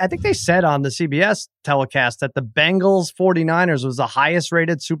I think they said on the CBS telecast that the Bengals 49ers was the highest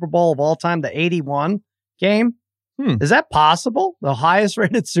rated Super Bowl of all time, the 81 game. Is that possible? The highest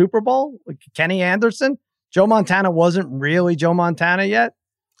rated Super Bowl? Like Kenny Anderson? Joe Montana wasn't really Joe Montana yet?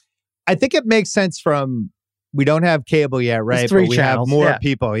 I think it makes sense from... We don't have cable yet, right? But we channels, have more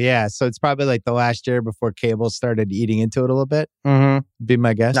people. Yeah. So it's probably like the last year before cable started eating into it a little bit. Be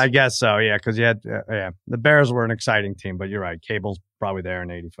my guess. I guess so. Yeah. Because you had, the Bears were an exciting team, but you're right. Cable's probably there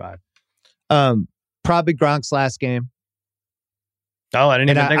in 85. Probably Gronk's last game. Oh, I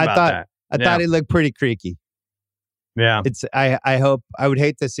didn't even think about that. I thought he looked pretty creaky. Yeah. I would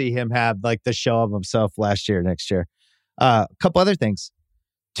hate to see him have like the shell of himself next year. A couple other things.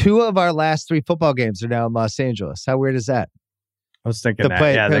 2 of our last 3 football games are now in Los Angeles. How weird is that? I was thinking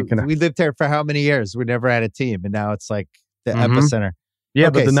that. We lived there for how many years? We never had a team, and now it's like the epicenter. Yeah,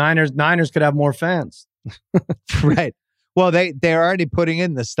 okay, but the Niners could have more fans. Right. Well, they're already putting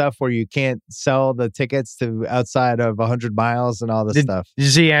in the stuff where you can't sell the tickets to outside of 100 miles and all this stuff. Did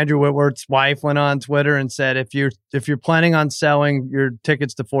you see Andrew Whitworth's wife went on Twitter and said, if you're planning on selling your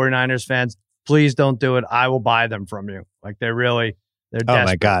tickets to 49ers fans, please don't do it. I will buy them from you. Like they're desperate. Oh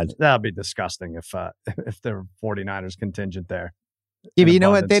my God. That'll be disgusting if there were 49ers contingent there. Yeah, but you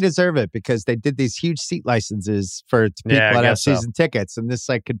know what? They deserve it because they did these huge seat licenses for people that have season tickets, and this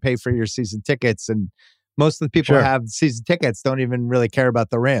like could pay for your season tickets. And most of the people who have season tickets don't even really care about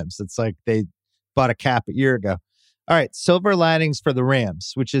the Rams. It's like they bought a cap a year ago. All right, silver linings for the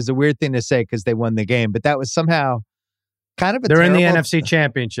Rams, which is a weird thing to say because they won the game, but that was somehow kind of They're in the NFC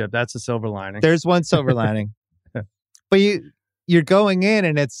Championship. That's a silver lining. There's one silver lining, but you're going in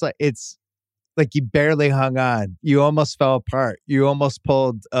and it's like you barely hung on. You almost fell apart. You almost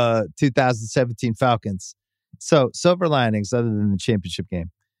pulled 2017 Falcons. So silver linings other than the championship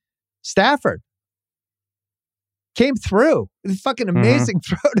game. Stafford came through. Fucking amazing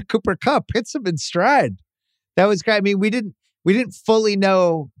throw to Cooper Kupp. Hits him in stride. That was great. I mean, we didn't fully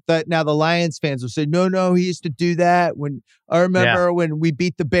know that. Now the Lions fans will say, no, he used to do that. When I remember when we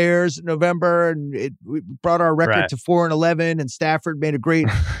beat the Bears in November and we brought our record to 4-11 and Stafford made a great.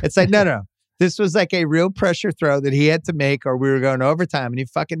 It's like no. This was like a real pressure throw that he had to make, or we were going to overtime, and he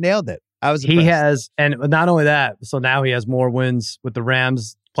fucking nailed it. I was. He has, and not only that. So now he has more wins with the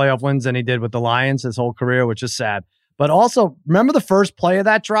Rams, playoff wins, than he did with the Lions his whole career, which is sad. But also, remember the first play of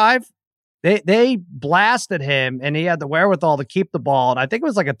that drive? They blasted him, and he had the wherewithal to keep the ball. And I think it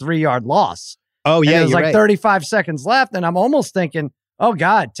was like a 3-yard loss. Oh, yeah. And it was like right. 35 seconds left. And I'm almost thinking, oh,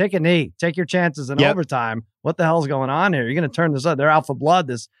 God, take a knee. Take your chances in overtime. What the hell's going on here? You're going to turn this up. They're out for blood,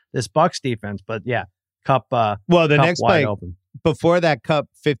 this Bucs defense. But yeah, Kupp. The Kupp next play open. Before that Kupp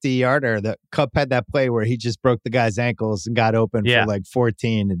 50-yarder, the Kupp had that play where he just broke the guy's ankles and got open for like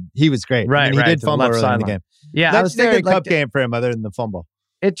 14. And he was great. Right, I mean, he did fumble early in the game. Yeah, I was thinking Kupp game for him other than the fumble.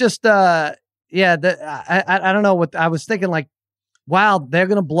 It just, I don't know what I was thinking. Like, wow, they're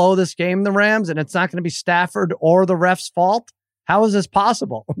going to blow this game, the Rams, and it's not going to be Stafford or the ref's fault. How is this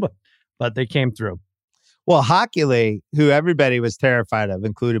possible? But they came through. Well, Hockley, who everybody was terrified of,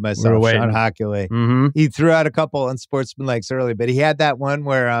 including myself, Sean Hockley, he threw out a couple unsportsmanlikes early, but he had that one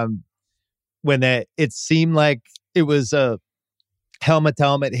where when it seemed like it was a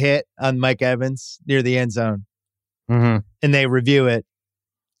helmet-to-helmet hit on Mike Evans near the end zone, and they review it,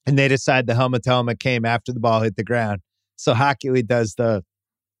 and they decide the helmet-to-helmet came after the ball hit the ground. So Hockley does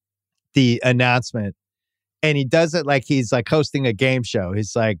the announcement, and he does it like he's like hosting a game show.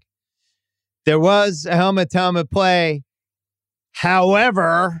 He's like, there was a helmet-to-helmet play.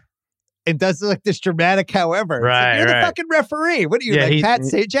 However, it does like this dramatic however. Right, like, you're the fucking referee. What are you, like Pat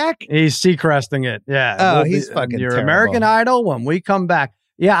Sajak? He's Seacresting it. Yeah. Oh, he's fucking Your terrible. American Idol when we come back.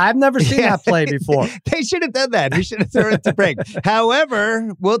 Yeah, I've never seen that play before. They should have done that. He should have thrown it to break.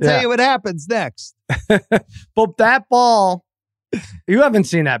 However, we'll tell you what happens next. But that ball, you haven't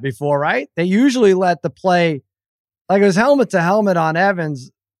seen that before, right? They usually let the play, like it was helmet to helmet on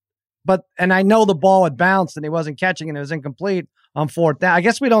Evans, and I know the ball had bounced and he wasn't catching and it was incomplete on 4th down. I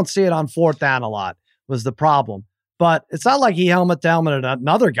guess we don't see it on 4th down a lot was the problem. but it's not like he helmet to helmet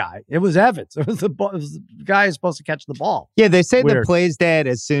another guy. It was Evans. It was the guy who's supposed to catch the ball. Yeah, they say the play's dead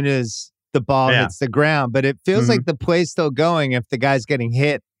as soon as the ball hits the ground, but it feels like the play's still going if the guy's getting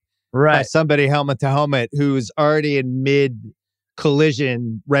hit by somebody helmet to helmet who's already in mid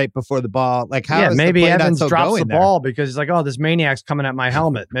collision right before the ball. Like, how is maybe the play Evans not still drops the there? ball because he's like, oh, this maniac's coming at my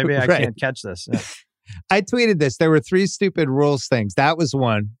helmet. Maybe I can't catch this. Yeah. I tweeted this. There were 3 stupid rules things. That was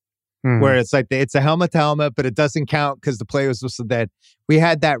one where it's like it's a helmet to helmet, but it doesn't count because the play was so dead. We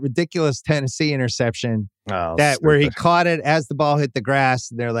had that ridiculous Tennessee interception where he caught it as the ball hit the grass.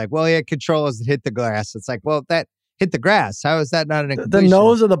 And they're like, well, he had control as it hit the grass. It's like, well, that hit the grass. How is that not an incompletion? The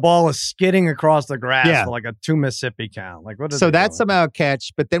nose of the ball is skidding across the grass for like a 2 Mississippi count. Like, what? So that's somehow a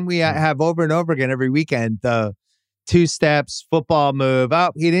catch. But then we have over and over again every weekend the 2 steps football move.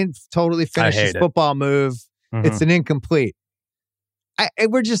 Oh, he didn't totally finish his football move. It's an incomplete.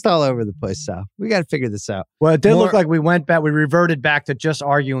 We're just all over the place, Sal. We got to figure this out. Well, it did look like we reverted back to just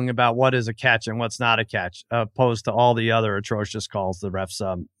arguing about what is a catch and what's not a catch, opposed to all the other atrocious calls the refs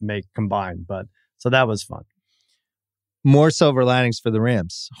make combined. But so that was fun. More silver linings for the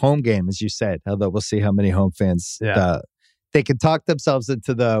Rams. Home game, as you said. Although we'll see how many home fans they can talk themselves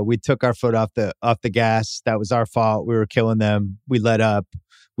into we took our foot off the gas. That was our fault. We were killing them. We let up.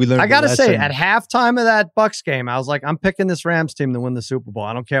 We learned. I gotta say, at halftime of that Bucs game, I was like, I'm picking this Rams team to win the Super Bowl.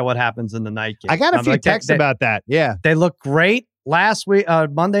 I don't care what happens in the night game. I got a few texts about that. Yeah, they look great last week,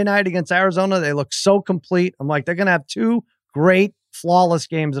 Monday night against Arizona. They look so complete. I'm like, they're gonna have 2 great, flawless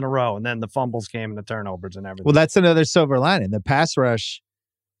games in a row, and then the fumbles came and the turnovers and everything. Well, that's another silver lining. The pass rush.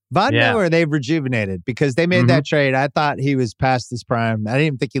 Von Miller, they've rejuvenated because they made that trade. I thought he was past his prime. I didn't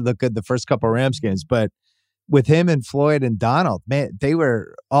even think he looked good the first couple of Rams games, but with him and Floyd and Donald, man, they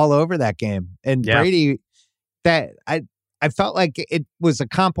were all over that game. And Brady, that I felt like it was a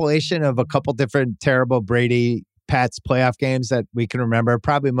compilation of a couple different terrible Brady Pats playoff games that we can remember.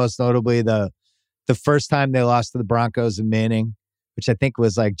 Probably most notably the first time they lost to the Broncos and Manning, which I think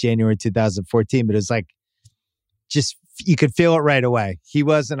was like January 2014. But it was like just you could feel it right away. He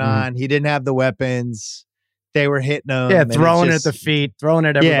wasn't on. He didn't have the weapons. They were hitting him. Yeah, throwing at the feet, throwing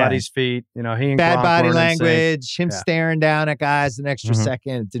at everybody's feet. You know, he and bad Gronk body language, him staring down at guys an extra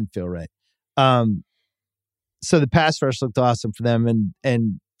second. It didn't feel right. So the pass rush looked awesome for them.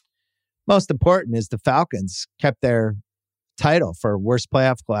 And most important is the Falcons kept their title for worst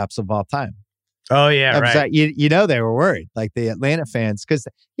playoff collapse of all time. Oh, yeah, right. Like, you know, they were worried, like the Atlanta fans, because,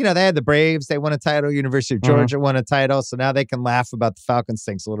 you know, they had the Braves. They won a title. University of Georgia won a title. So now they can laugh about the Falcons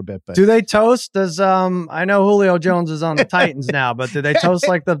things a little bit. But do they toast? I know Julio Jones is on the Titans now, but do they toast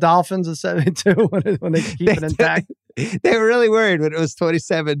like the Dolphins of 72 when they keep it intact? They were really worried when it was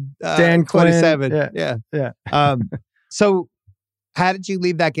 27. Dan Quinn. 27. Yeah. So how did you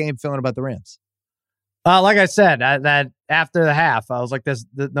leave that game feeling about the Rams? Like I said, that after the half, I was like,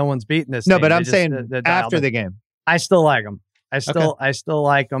 no one's beating this. No, team. but I'm saying after the game. I still like them. I still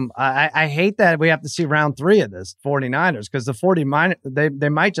like them. I hate that we have to see round 3 of this 49ers because the 49ers, they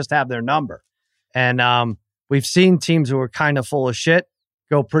might just have their number. And we've seen teams who are kind of full of shit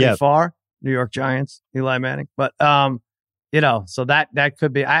go pretty far. New York Giants, Eli Manning. But, you know, so that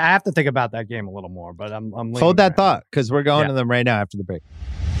could be, I have to think about that game a little more, but I'm hold that thought because we're going to them right now after the break.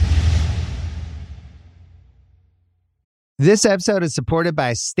 This episode is supported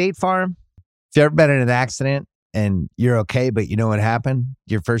by State Farm. If you've ever been in an accident and you're okay, but you know what happened,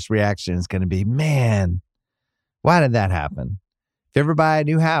 your first reaction is going to be, man, why did that happen? If you ever buy a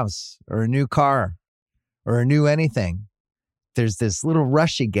new house or a new car or a new anything, there's this little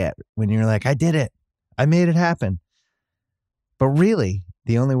rush you get when you're like, I did it. I made it happen. But really,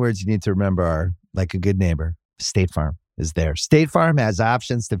 the only words you need to remember are, like a good neighbor, State Farm is there. State Farm has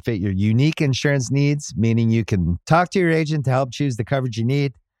options to fit your unique insurance needs, meaning you can talk to your agent to help choose the coverage you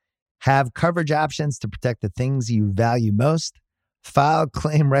need, have coverage options to protect the things you value most, file a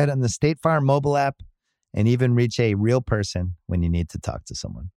claim right on the State Farm mobile app, and even reach a real person when you need to talk to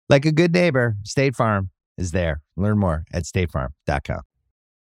someone. Like a good neighbor, State Farm is there. Learn more at statefarm.com.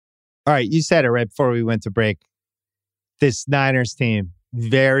 All right, you said it right before we went to break. This Niners team,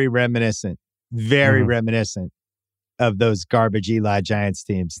 very reminiscent of those garbage Eli Giants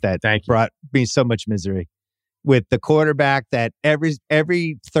teams that brought me so much misery. With the quarterback that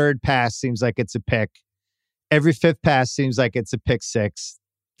every third pass seems like it's a pick. Every fifth pass seems like it's a pick six.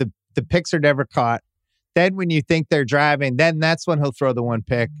 The picks are never caught. Then when you think they're driving, then that's when he'll throw the one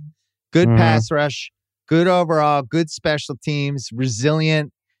pick. Good pass rush, good overall, good special teams,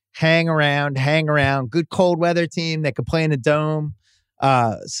 resilient, hang around, good cold weather team that could play in a dome.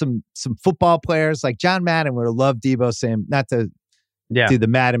 Some football players like John Madden would have loved Deebo Samuel, not to do the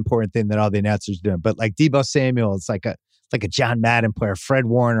mad important thing that all the announcers are doing. But like Deebo Samuel, it's like a John Madden player, Fred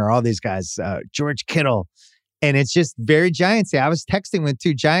Warner, all these guys, George Kittle. And it's just very Giantsy. I was texting with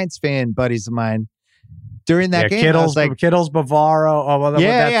 2 Giants fan buddies of mine during that game. Kittle's Bavaro. Oh, well, that's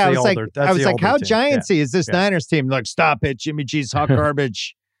I the was older. I was like, how team. Giantsy is this Niners team? Like, stop it, Jimmy G's hot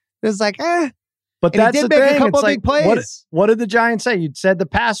garbage. It was like, But and that's he did the make thing. a couple It's big plays. What did the Giants say? You said the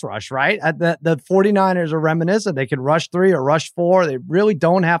pass rush, right? The 49ers are reminiscent. They can rush 3 or rush 4. They really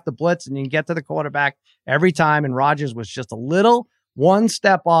don't have to blitz, and you can get to the quarterback every time. And Rodgers was just a little one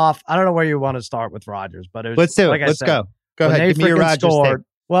step off. I don't know where you want to start with Rodgers, but it was, let's do it. Let's go. Go ahead. Give me your Rodgers tape.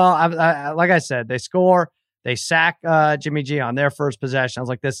 Well, I like I said, they score. They sack Jimmy G on their first possession. I was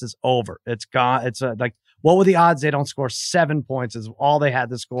like, this is over. It's gone. It's like, what were the odds they don't score 7 points is all they had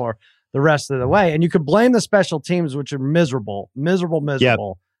to score the rest of the way. And you could blame the special teams, which are miserable, yep.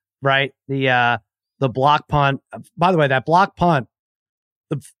 Right? The block punt. By the way, that block punt,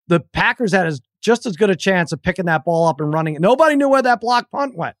 the Packers had just as good a chance of picking that ball up and running it. Nobody knew where that block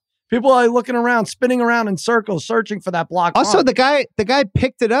punt went. People are looking around, spinning around in circles, searching for that block punt. Also, the guy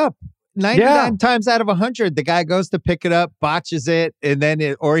picked it up 99 times out of 100. The guy goes to pick it up, botches it, and then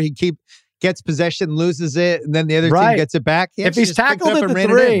he gets possession, loses it, and then the other team gets it back. If he's tackled at the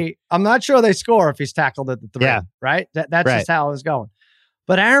 3, I'm not sure they score if he's tackled at the 3. Yeah. Right? That's just how it was going.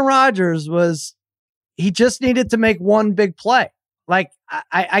 But Aaron Rodgers he just needed to make one big play. Like,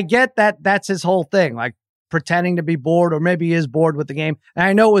 I get that that's his whole thing, like pretending to be bored, or maybe he is bored with the game. And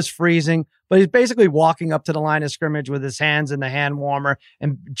I know it was freezing, but he's basically walking up to the line of scrimmage with his hands in the hand warmer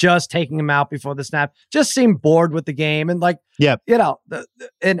and just taking him out before the snap. Just seemed bored with the game. And like, you know,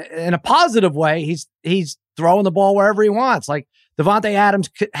 in a positive way, he's throwing the ball wherever he wants. Like Devontae Adams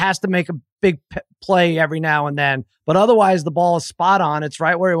has to make a big play every now and then, but otherwise the ball is spot on. It's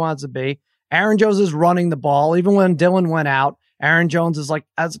right where he wants to be. Aaron Jones is running the ball. Even when Dylan went out, Aaron Jones is like,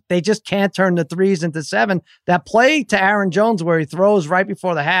 they just can't turn the 3s into 7. That play to Aaron Jones where he throws right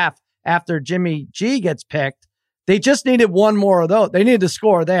before the half after Jimmy G gets picked, they just needed one more of those. They needed to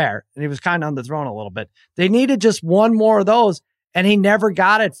score there, and he was kind of underthrown a little bit. They needed just one more of those, and he never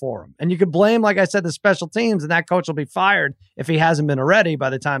got it for him. And you could blame, like I said, the special teams, and that coach will be fired if he hasn't been already by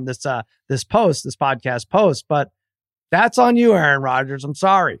the time this podcast posts. But that's on you, Aaron Rodgers. I'm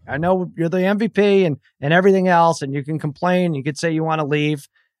sorry. I know you're the MVP and everything else, and you can complain. You could say you want to leave.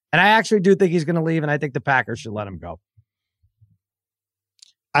 And I actually do think he's going to leave, and I think the Packers should let him go.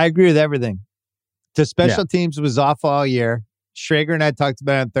 I agree with everything. The special teams was off all year. Schrager and I talked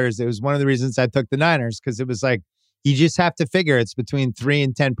about it on Thursday. It was one of the reasons I took the Niners, because it was like, you just have to figure it's between 3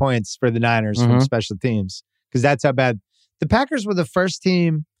 and 10 points for the Niners from special teams, because that's how bad. The Packers were the first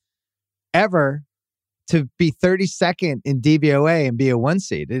team ever to be 32nd in DVOA and be a 1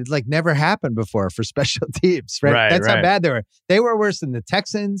 seed. It like never happened before for special teams, right? That's how bad they were. They were worse than the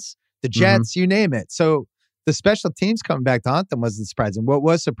Texans, the Jets, you name it. So the special teams coming back to haunt them wasn't surprising. What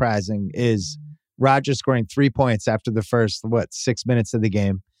was surprising is Rodgers scoring 3 points after the first, 6 minutes of the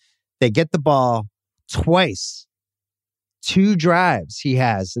game. They get the ball twice. 2 drives he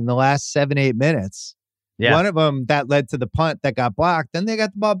has in the last 7-8 minutes. Yeah. One of them that led to the punt that got blocked. Then they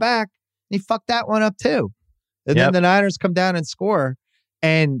got the ball back. He fucked that one up too. And then the Niners come down and score.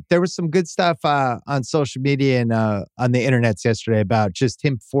 And there was some good stuff on social media and on the internets yesterday about just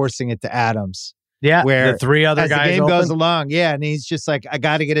him forcing it to Adams. Yeah, where the 3 other guys the game open. goes along. Yeah, and he's just like, I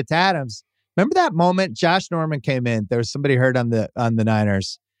got to get it to Adams. Remember that moment? Josh Norman came in. There was somebody hurt on the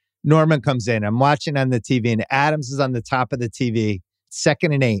Niners. Norman comes in. I'm watching on the TV, and Adams is on the top of the TV,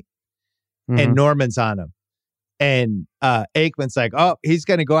 2nd and 8, and Norman's on him. And Aikman's like, oh, he's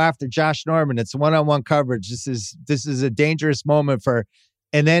going to go after Josh Norman. It's one-on-one coverage. This is a dangerous moment for.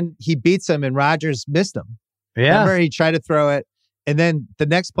 And then he beats him, and Rodgers missed him. Yeah, remember he tried to throw it, and then the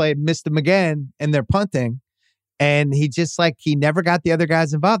next play missed him again, and they're punting, and he never got the other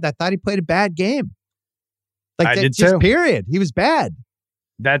guys involved. I thought he played a bad game. I did too. Period. He was bad.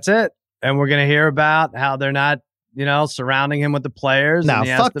 That's it. And we're going to hear about how they're not, surrounding him with the players. No, and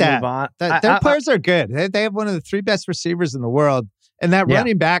he fuck has to that. Move on. Their players are good. They have one of the 3 best receivers in the world. And that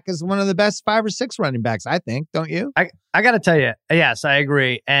running back is one of the best 5 or 6 running backs, I think. Don't you? I got to tell you, yes, I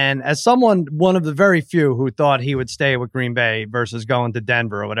agree. And as one of the very few who thought he would stay with Green Bay versus going to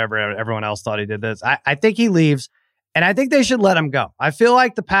Denver or whatever everyone else thought he did this, I think he leaves. And I think they should let him go. I feel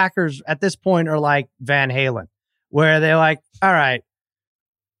like the Packers at this point are like Van Halen, where they're like, all right,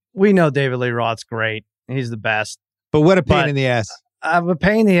 we know David Lee Roth's great. He's the best. But what a pain in the ass. A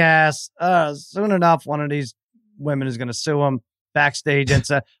pain in the ass. Soon enough, one of these women is going to sue him backstage. And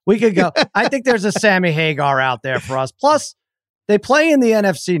so we could go. I think there's a Sammy Hagar out there for us. Plus, they play in the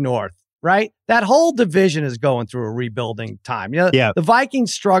NFC North. right? That whole division is going through a rebuilding time. The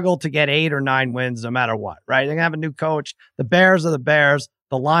Vikings struggle to get 8 or 9 wins no matter what, right? They're going to have a new coach. The Bears are the Bears.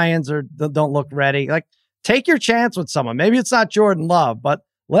 The Lions don't look ready. Like, take your chance with someone. Maybe it's not Jordan Love, but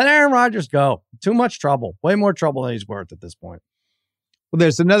let Aaron Rodgers go. Too much trouble. Way more trouble than he's worth at this point. Well,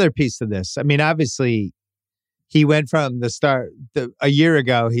 there's another piece to this. I mean, obviously, he went from the start a year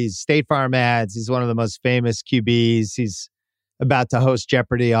ago. He's State Farm ads. He's one of the most famous QBs. He's about to host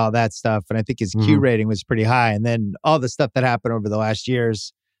Jeopardy, all that stuff. And I think his Q rating was pretty high. And then all the stuff that happened over the last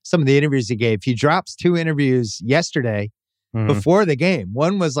years, some of the interviews he gave, he drops 2 interviews yesterday before the game.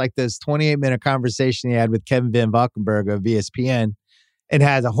 One was like this 28-minute conversation he had with Kevin Van Valkenburg of ESPN, and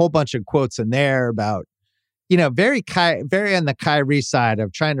has a whole bunch of quotes in there about, very on the Kyrie side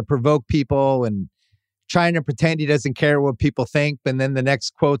of trying to provoke people and trying to pretend he doesn't care what people think. And then the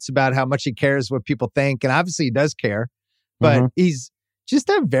next quote's about how much he cares what people think. And obviously he does care, but he's just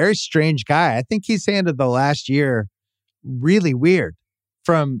a very strange guy. I think he's handled the last year really weird,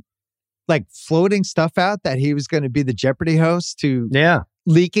 from like floating stuff out that he was going to be the Jeopardy host to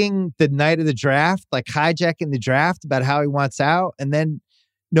leaking the night of the draft, like hijacking the draft about how he wants out. And then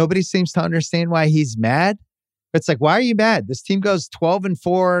nobody seems to understand why he's mad. It's like, why are you mad? This team goes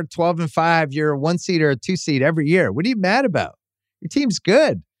 12-4, 12-5. You're a 1 seed or a 2 seed every year. What are you mad about? Your team's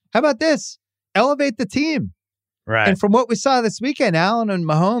good. How about this? Elevate the team. Right. And from what we saw this weekend, Allen and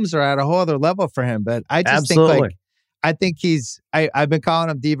Mahomes are at a whole other level for him. But I just think I've been calling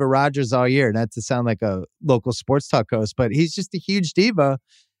him Diva Rodgers all year, not to sound like a local sports talk host, but he's just a huge diva.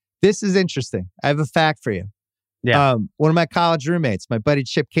 This is interesting. I have a fact for you. Yeah. One of my college roommates, my buddy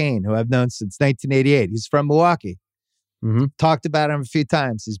Chip Kane, who I've known since 1988. He's from Milwaukee. Talked about him a few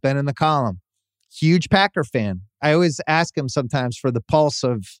times. He's been in the column. Huge Packer fan. I always ask him sometimes for the pulse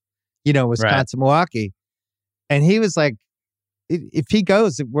of, Wisconsin, Milwaukee. And he was like, if he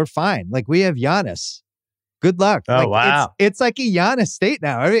goes, we're fine. Like, we have Giannis. Good luck. Oh, wow. It's like a Giannis state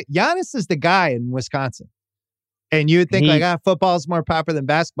now. I mean, Giannis is the guy in Wisconsin. And you would think football is more popular than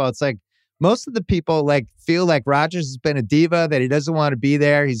basketball. It's like most of the people feel like Rodgers has been a diva, that he doesn't want to be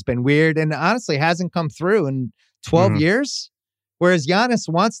there. He's been weird and honestly hasn't come through in 12 years. Whereas Giannis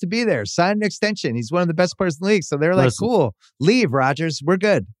wants to be there, sign an extension. He's one of the best players in the league. So they're like, cool, leave, Rodgers. We're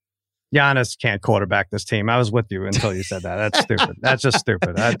good. Giannis can't quarterback this team. I was with you until you said that. That's stupid. That's just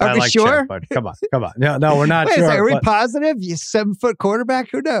stupid. Are we sure? Chip, but come on. No, we're not sure. Are we positive? You 7-foot quarterback?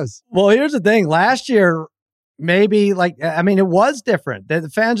 Who knows? Well, here's the thing. Last year, maybe it was different. The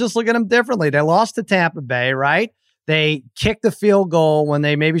fans just look at him differently. They lost to Tampa Bay, right? They kicked the field goal when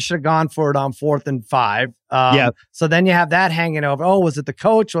they maybe should have gone for it on 4th and 5. So then you have that hanging over. Oh, was it the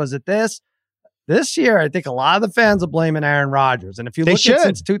coach? Was it this? This year, I think a lot of the fans are blaming Aaron Rodgers. And if you look at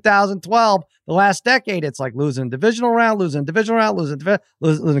since 2012, the last decade, it's like losing divisional round,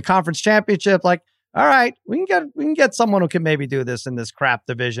 losing conference championship. Like, all right, we can get someone who can maybe do this in this crap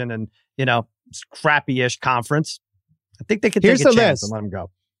division and, crappy-ish conference. I think they could take a chance and let him go.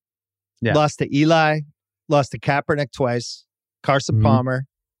 Yeah. Lost to Eli, lost to Kaepernick twice, Carson Palmer,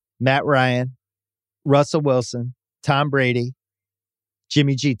 Matt Ryan, Russell Wilson, Tom Brady,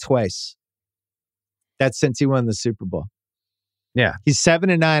 Jimmy G twice. That's since he won the Super Bowl. Yeah. He's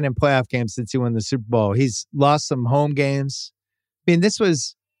 7-9 in playoff games since he won the Super Bowl. He's lost some home games. I mean,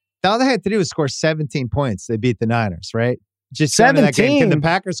 all they had to do was score 17 points. They beat the Niners, right? Just 17. Can the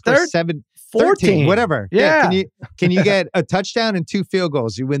Packers score 13, whatever. Yeah. Can you get a touchdown and 2 field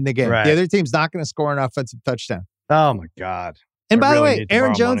goals? You win the game. Right. The other team's not going to score an offensive touchdown. Oh my God. And by the way,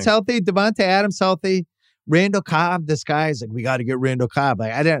 Aaron Jones healthy, Devontae Adams healthy. Randall Cobb, this guy is like, we got to get Randall Cobb.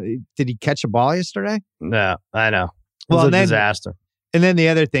 Like, did he catch a ball yesterday? No, I know. It was a disaster. And then the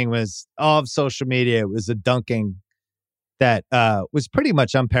other thing was all of social media. It was a dunking that was pretty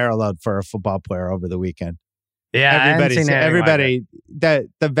much unparalleled for a football player over the weekend. Yeah, everybody, the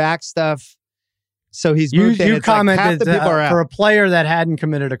vax stuff. So he's moved in. You commented for a player that hadn't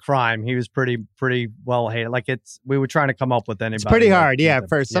committed a crime, he was pretty well hated. Like we were trying to come up with anybody. It's pretty hard,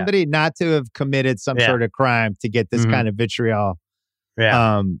 for somebody not to have committed some sort of crime to get this kind of vitriol.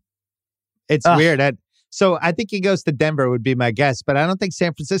 Yeah, it's weird. So I think he goes to Denver would be my guess, but I don't think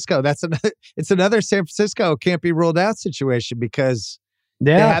San Francisco. It's another San Francisco can't be ruled out situation because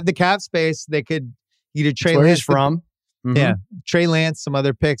they have the cap space. They could either trade where he's from. Yeah, Trey Lance, some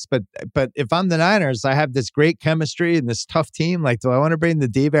other picks, but if I'm the Niners, I have this great chemistry and this tough team. Like, do I want to bring the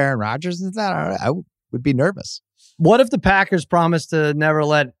diva Aaron Rodgers into that? I would be nervous. What if the Packers promised to never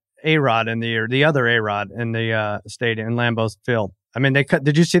let A-Rod in the other A-Rod in the stadium in Lambeau Field? I mean,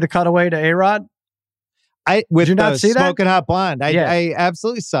 did you see the cutaway to A-Rod? Did you not see that? Smoking hot blonde. I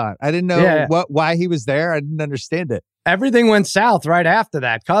absolutely saw it. I didn't know why he was there. I didn't understand it. Everything went south right after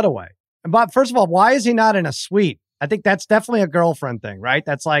that cutaway. But first of all, why is he not in a suite? I think that's definitely a girlfriend thing, right?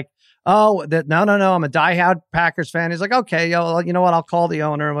 That's like, no, I'm a diehard Packers fan. He's like, okay, yo, you know what? I'll call the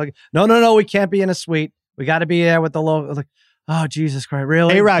owner. I'm like, no, we can't be in a suite. We got to be there with the logo. Like, oh, Jesus Christ,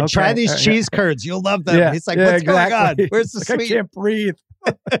 really? Hey, Rod, try these cheese curds. You'll love them. Yeah, He's like, what's going on? Where's the like, suite? I can't breathe.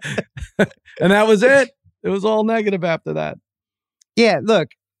 And that was it. It was all negative after that. Yeah, look,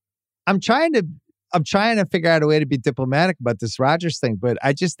 I'm trying to figure out a way to be diplomatic about this Rodgers thing, but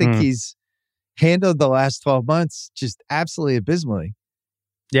I just think he's handled the last 12 months just absolutely abysmally.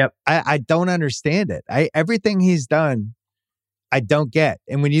 Yep. I don't understand it. Everything he's done, I don't get.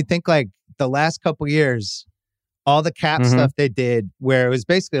 And when you think like the last couple years, all the cap stuff they did, where it was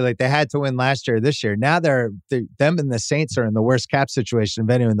basically like they had to win last year, this year. Now them and the Saints are in the worst cap situation of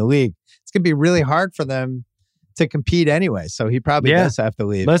anyone in the league. It's going to be really hard for them to compete anyway. So he probably does have to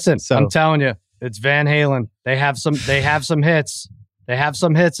leave. Listen, I'm telling you, it's Van Halen. They have some hits. They have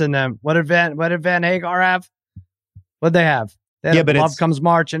some hits in them. What did Van Hagar have? What'd they have? But Love Comes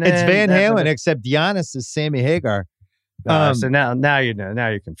Marching In. It's Van Halen, except Giannis is Sammy Hagar. So now you know. Now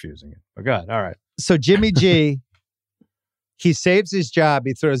you're confusing it. But go ahead. All right. So Jimmy G, he saves his job.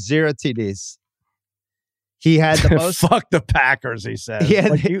 He throws 0 TDs. He had the most. Fuck the Packers, he said. Yeah,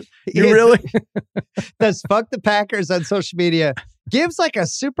 like you really does fuck the Packers on social media. Gives like a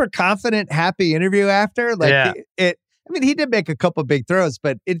super confident, happy interview after. Like I mean, he did make a couple big throws,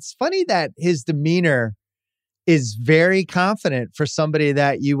 but it's funny that his demeanor is very confident for somebody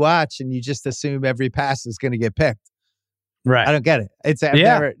that you watch and you just assume every pass is going to get picked. Right. I don't get it.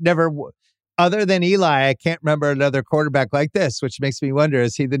 I've never, other than Eli, I can't remember another quarterback like this, which makes me wonder,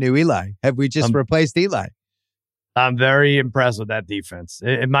 is he the new Eli? Have we just replaced Eli? I'm very impressed with that defense.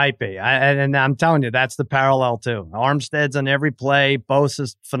 It might be. And I'm telling you, that's the parallel too. Armstead's on every play.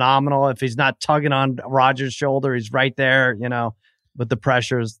 Bosa's phenomenal. If he's not tugging on Rodgers' shoulder, he's right there, with the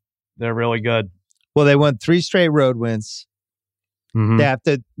pressures. They're really good. Well, they won 3 straight road wins. They have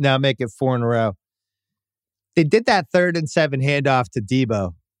to now make it 4 in a row. They did that 3rd and 7 handoff to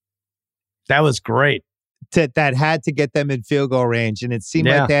Debo. That was great. That had to get them in field goal range. And it seemed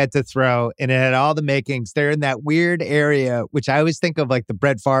like they had to throw, and it had all the makings. They're in that weird area, which I always think of like the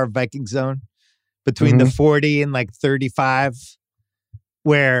Brett Favre Viking zone between the 40 and like 35.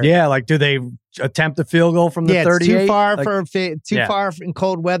 Where like do they attempt a field goal from the 38? It's too far in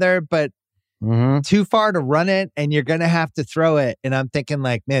cold weather, but too far to run it, and you're gonna have to throw it. And I'm thinking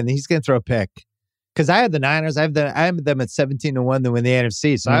like, man, he's gonna throw a pick. Because I had the Niners, I have them at 17-1 to win the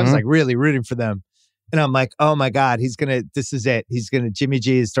NFC. So I was like really rooting for them. And I'm like, oh my God, this is it. Jimmy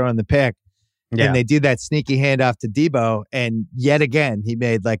G is throwing the pick. Yeah. And they do that sneaky handoff to Debo. And yet again, he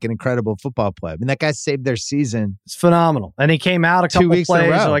made like an incredible football play. I mean, that guy saved their season. It's phenomenal. And he came out a couple 2 weeks plays.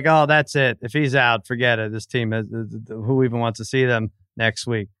 in a row. Like, oh, that's it. If he's out, forget it. This team, who even wants to see them next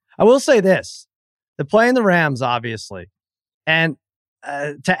week? I will say this. They're playing the Rams, obviously. And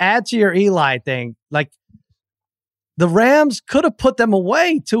to add to your Eli thing, like, the Rams could have put them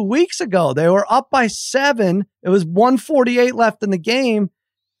away 2 weeks ago. They were up by 7. It was 1:48 left in the game.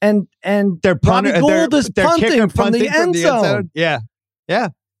 And they're Bobby Gould is punting from the end zone. Yeah.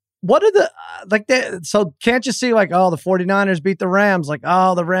 What are so can't you see like, oh, the 49ers beat the Rams? Like,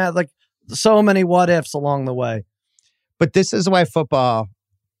 oh, the Rams, like so many what ifs along the way. But this is why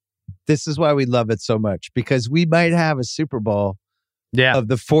we love it so much, because we might have a Super Bowl of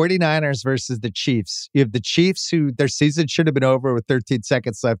the 49ers versus the Chiefs. You have the Chiefs, who their season should have been over with 13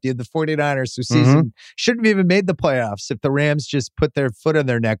 seconds left. You have the 49ers, whose season shouldn't have even made the playoffs if the Rams just put their foot on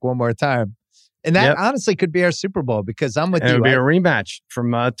their neck one more time. And that honestly could be our Super Bowl, because I'm with you. It would be a rematch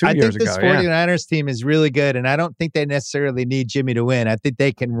from 2 years ago. I think this 49ers team is really good, and I don't think they necessarily need Jimmy to win. I think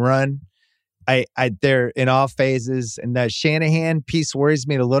they can run. They're in all phases, and the Shanahan piece worries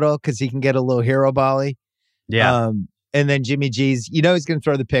me a little because he can get a little hero ball-y. Yeah. And then Jimmy G's, he's going to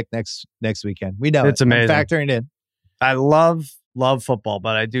throw the pick next weekend. We know it's amazing. I'm factoring in. I love football,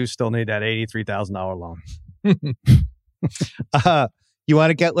 but I do still need that $83,000 loan.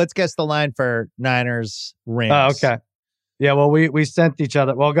 Let's guess the line for Niners Rams. Oh, okay. Yeah, well, we sent each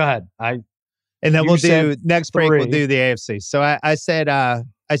other. Well, go ahead. And then we'll do next break. We'll do the AFC. So I said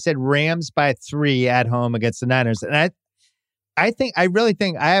Rams by 3 at home against the Niners, and I really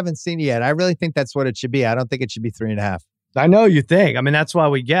think, I haven't seen it yet. I really think that's what it should be. I don't think it should be 3.5. I know you think. I mean, that's why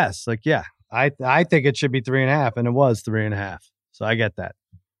we guess. Like, yeah, I think it should be 3.5, and it was 3.5. So I get that.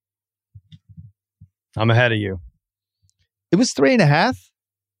 I'm ahead of you. It was 3.5.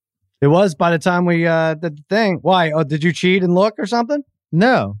 It was by the time we did the thing. Why? Oh, did you cheat and look or something?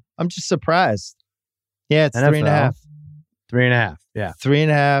 No, I'm just surprised. Yeah, it's 3.5. 3.5. Yeah,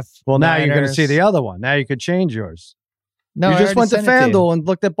 3.5. Well, now you're going to see the other one. Now you could change yours. No, you I just already went to sent it to you. FanDuel and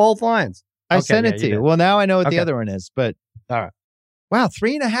looked at both lines. I sent it to you. Well, now I know what the other one is, but all right. Wow,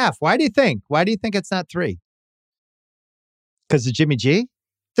 3.5. Why do you think? Why do you think it's not 3? Because of Jimmy G?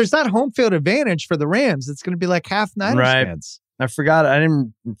 There's not home field advantage for the Rams. It's going to be like half Niners fans. I forgot. I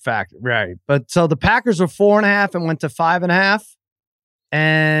didn't fact. Right. But so the Packers were 4.5 and went to 5.5.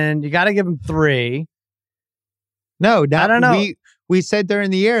 And you got to give them 3. No, I don't know. We said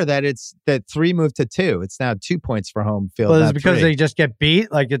during the year that it's that 3 moved to 2. It's now 2 points for home field. But it's because 3. they just get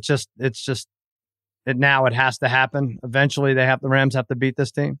beat. Like it now it has to happen. Eventually the Rams have to beat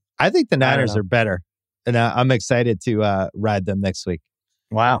this team. I think the Niners are better. And I'm excited to ride them next week.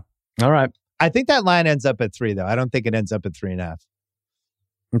 Wow. All right. I think that line ends up at 3, though. I don't think it ends up at 3.5.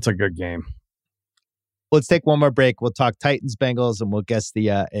 It's a good game. Let's take one more break. We'll talk Titans-Bengals, and we'll guess the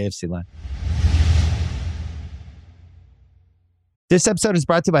AFC line. This episode is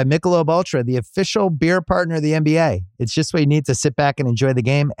brought to you by Michelob Ultra, the official beer partner of the NBA. It's just what you need to sit back and enjoy the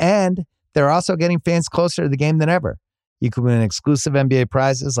game, and they're also getting fans closer to the game than ever. You can win exclusive NBA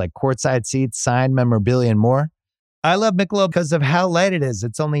prizes like courtside seats, signed memorabilia, and more. I love Michelob because of how light it is.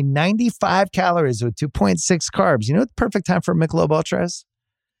 It's only 95 calories with 2.6 carbs. You know what the perfect time for Michelob Ultra is?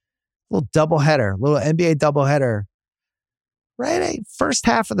 Little doubleheader, little NBA doubleheader. Right? First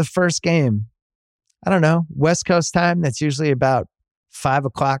half of the first game. I don't know. West Coast time. That's usually about 5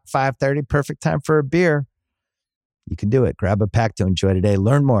 o'clock, 5:30. Perfect time for a beer. You can do it. Grab a pack to enjoy today.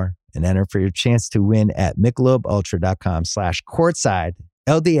 Learn more and enter for your chance to win at MichelobUltra.com/courtside.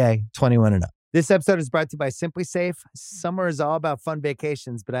 LDA 21 and up. This episode is brought to you by Simply Safe. Summer is all about fun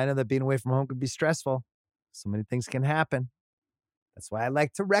vacations, but I know that being away from home can be stressful. So many things can happen. That's why I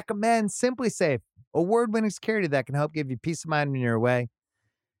like to recommend Simply Safe, award-winning security that can help give you peace of mind when you're away.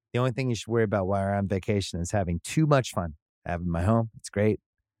 The only thing you should worry about while you're on vacation is having too much fun. I have it in my home. It's great.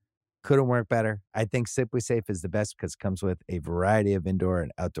 Couldn't work better. I think Simply Safe is the best because it comes with a variety of indoor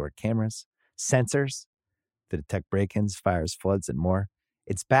and outdoor cameras, sensors to detect break-ins, fires, floods, and more.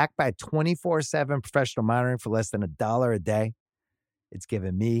 It's backed by 24/7 professional monitoring for less than $1 a day. It's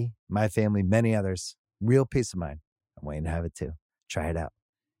given me, my family, many others real peace of mind. I'm waiting to have it too. Try it out.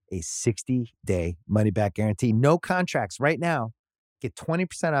 A 60-day money-back guarantee. No contracts right now. Get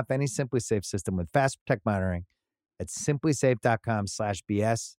 20% off any Simply Safe system with Fast Protect monitoring at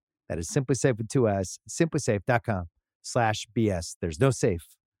simplysafe.com/BS. That is Simply Safe with 2 S's. Simplysafe.com/BS. There's no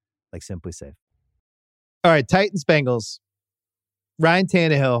safe like Simply Safe. All right, Titans-Bengals. Ryan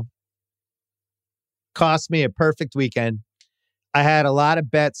Tannehill cost me a perfect weekend. I had a lot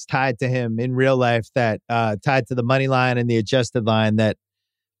of bets tied to him in real life that tied to the money line and the adjusted line that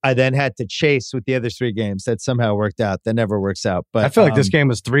I then had to chase with the other 3 games. That somehow worked out. That never works out. But I feel like this game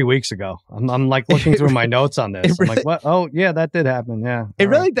was 3 weeks ago. I'm like looking through my notes on this. I'm like, what? Oh, yeah, that did happen. Yeah. It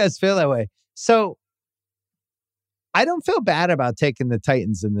really does feel that way. So I don't feel bad about taking the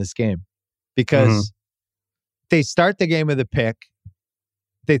Titans in this game because they start the game with a pick.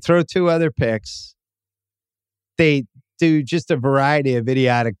 They throw 2 other picks. They do just a variety of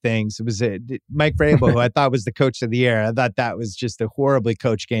idiotic things. It was Mike Vrabel, who I thought was the coach of the year. I thought that was just a horribly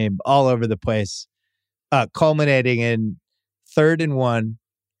coached game all over the place, culminating in 3rd and 1.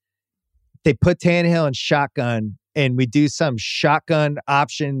 They put Tannehill in shotgun, and we do some shotgun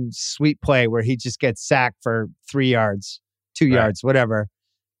option sweep play where he just gets sacked for 3 yards, 2 yards, whatever.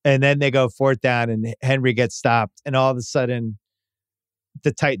 And then they go 4th down, and Henry gets stopped, and all of a sudden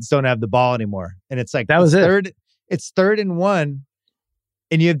the Titans don't have the ball anymore. And it's like, that was it. It's 3rd and 1,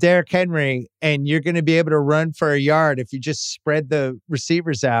 and you have Derrick Henry, and you're going to be able to run for a yard if you just spread the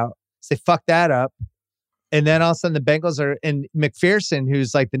receivers out. So they fuck that up. And then all of a sudden the Bengals are in McPherson,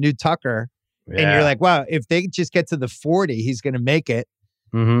 who's like the new Tucker. Yeah. And you're like, wow, if they just get to the 40, he's going to make it.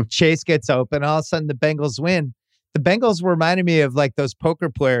 Chase gets open. All of a sudden the Bengals win. The Bengals reminded me of like those poker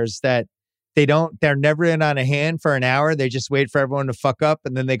players that they're never in on a hand for an hour. They just wait for everyone to fuck up,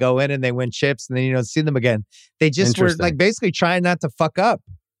 and then they go in and they win chips, and then you don't see them again. They just were like basically trying not to fuck up,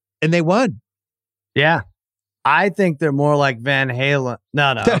 and they won. Yeah. I think they're more like Van Halen.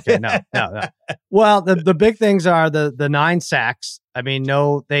 No. Okay, no. Well, the big things are the 9 sacks. I mean,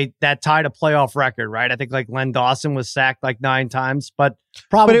 that tied a playoff record, right? I think like Len Dawson was sacked like 9 times, but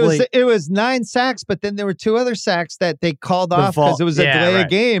probably it was 9 sacks. But then there were 2 other sacks that they called off because it was a delay of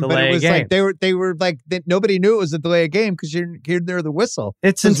game. But it was like they were like nobody knew it was a delay of game because you're near the whistle.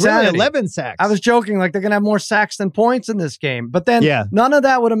 It's insanity. Really 11 sacks. I was joking like they're gonna have more sacks than points in this game, but then none of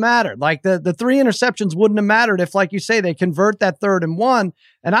that would have mattered. Like the 3 interceptions wouldn't have mattered if, like you say, they convert that 3rd and 1.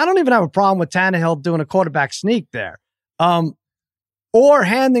 And I don't even have a problem with Tannehill doing a quarterback sneak there. Or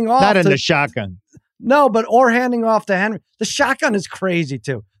handing off. Not in the shotgun. No, but or handing off to Henry. The shotgun is crazy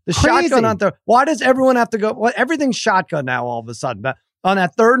too. The Crazy. shotgun on third. Why does everyone have to go? Well, everything's shotgun now all of a sudden. On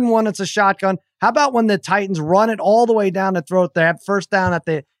that 3rd and 1, it's a shotgun. How about when the Titans run it all the way down the throat? They have first down at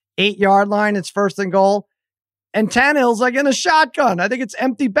the 8-yard line. It's 1st and goal. And Tannehill's like in a shotgun. I think it's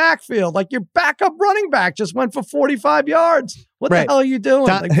empty backfield. Like your backup running back just went for 45 yards. What the hell are you doing?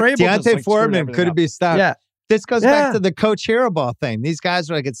 Deontay Foreman couldn't be stopped. Yeah. This goes back to the Coach Hero Ball thing. These guys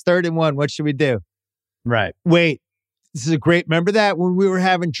are like, it's 3rd and 1. What should we do? Right. Wait, this is a great. Remember that when we were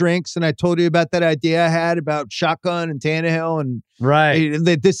having drinks and I told you about that idea I had about shotgun and Tannehill and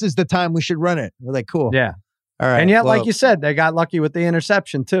this is the time we should run it. We're like, cool. Yeah. All right. And yet, like you said, they got lucky with the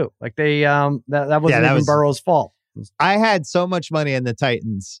interception too. Like they, that wasn't even Burrow's fault. I had so much money in the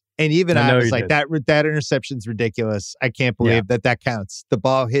Titans, and even I was like, that interception's ridiculous. I can't believe that counts. The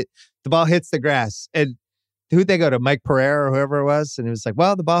ball hits the grass, and who'd they go to? Mike Pereira or whoever it was, and he was like,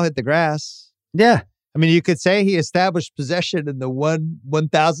 well, the ball hit the grass. Yeah. I mean, you could say he established possession in the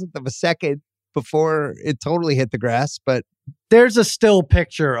 1/1000th of a second before it totally hit the grass, but there's a still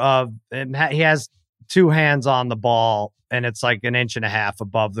picture of him. He has 2 hands on the ball, and it's like 1.5 inches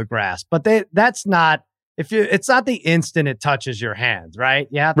above the grass. But that's not it's not the instant it touches your hands, right?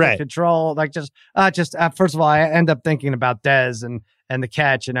 You have to control, like just first of all, I end up thinking about Dez and the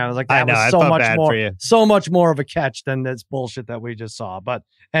catch, and I was like, that was so much more of a catch than this bullshit that we just saw. But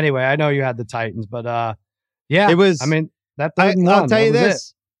anyway, I know you had the Titans, but it was. I mean, that 3rd and 1. I'll tell you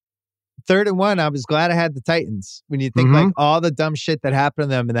this: 3rd and 1. I was glad I had the Titans. When you think like all the dumb shit that happened to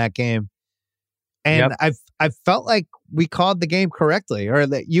them in that game. And I felt like we called the game correctly, or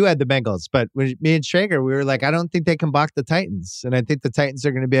that you had the Bengals, but when me and Schrager, we were like, I don't think they can block the Titans, and I think the Titans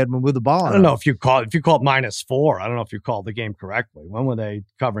are going to be able to move the ball. I don't know if you called -4. I don't know if you called the game correctly. When were they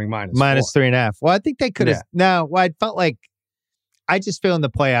covering -4? -3.5. Well, I think they could have. Yeah. No, well, I felt like I just feel in the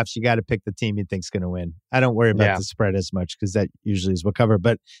playoffs you got to pick the team you think's going to win. I don't worry about the spread as much because that usually is what cover.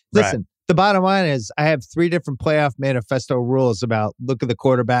 But listen. The bottom line is I have 3 different playoff manifesto rules about look at the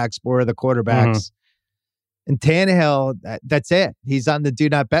quarterbacks, more of the quarterbacks. And Tannehill, that's it. He's on the do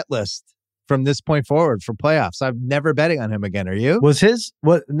not bet list from this point forward for playoffs. I'm never betting on him again. Are you?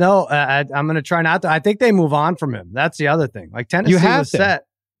 No, I'm going to try not to. I think they move on from him. That's the other thing. Like Tennessee was set.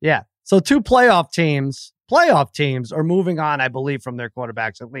 Yeah. So 2 playoff teams are moving on, I believe, from their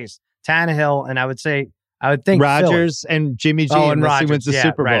quarterbacks, at least Tannehill. And I would think Rodgers and Jimmy G and Rodgers wins the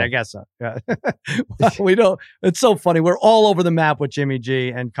Super Bowl. Right, I guess so. Yeah. We don't. It's so funny. We're all over the map with Jimmy G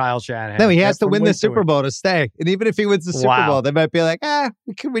and Kyle Shanahan. No, he has to win the Super Bowl to stay. And even if he wins the Super Bowl, they might be like,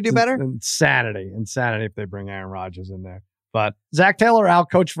 can we do better? Insanity if they bring Aaron Rodgers in there. But Zach Taylor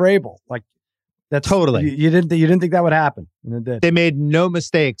outcoached Vrabel. Like that's totally. You didn't think that would happen, and it did. They made no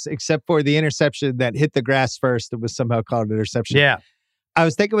mistakes except for the interception that hit the grass first. It was somehow called an interception. Yeah, I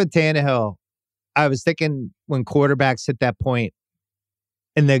was thinking with Tannehill. I was thinking when quarterbacks hit that point,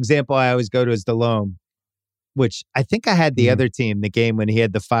 and the example I always go to is Delhomme, which I think I had the other team, the game when he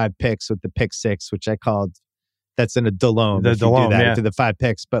had the 5 picks with the pick 6, which I called, that's in a Delhomme. The Delhomme, after the 5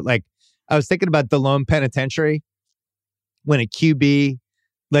 picks. But like, I was thinking about Delhomme Penitentiary when a QB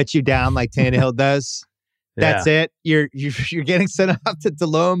lets you down like Tannehill does. That's it. You're getting sent off to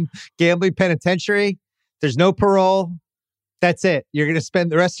Delhomme Gambling Penitentiary. There's no parole. That's it. You're going to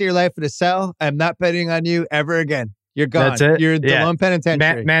spend the rest of your life in a cell. I'm not betting on you ever again. You're gone. That's it. You're in Delhomme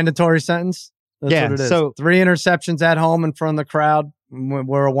Penitentiary. Mandatory sentence. That's what it is. So 3 interceptions at home in front of the crowd.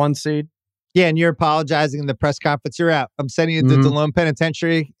 We're a 1 seed. Yeah, and you're apologizing in the press conference. You're out. I'm sending you to Delhomme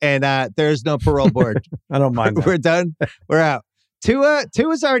Penitentiary, and there's no parole board. I don't mind that. We're done. We're out.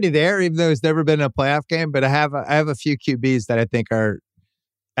 Tua's already there, even though he's never been in a playoff game. But I have a few QBs that I think are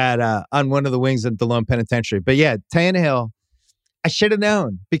at on one of the wings of Delhomme Penitentiary. But yeah, Tannehill. I should have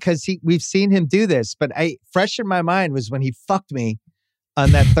known because we've seen him do this, but fresh in my mind was when he fucked me on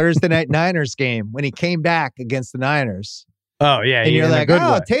that Thursday night Niners game when he came back against the Niners. Oh yeah, and you're like,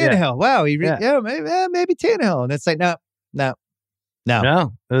 oh, Tannehill, wow, maybe Tannehill, and it's like, no.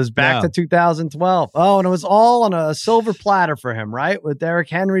 It was back to 2012. Oh, and it was all on a silver platter for him, right? With Derrick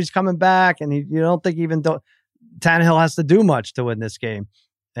Henry's coming back, and you don't think even Tannehill has to do much to win this game,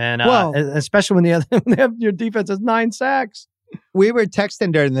 and especially when your defense has 9 sacks. We were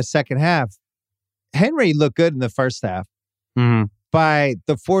texting during the second half. Henry looked good in the first half. Mm-hmm. By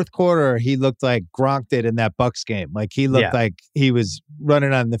the fourth quarter, he looked like Gronk did in that Bucs game. Like he looked like he was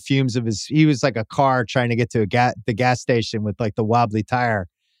running on the fumes of he was like a car trying to get to the gas station with like the wobbly tire.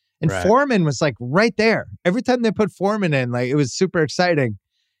 And Foreman was like right there. Every time they put Foreman in, like it was super exciting.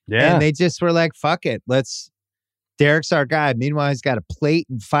 Yeah. And they just were like, fuck it. Derek's our guy. Meanwhile, he's got a plate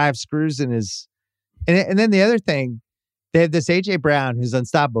and 5 screws in his. And then the other thing, they have this AJ Brown who's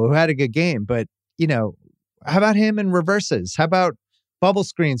unstoppable, who had a good game, but how about him in reverses? How about bubble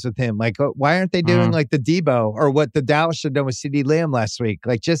screens with him. Like, why aren't they doing like the Debo or what the Dallas should have done with CD Lamb last week?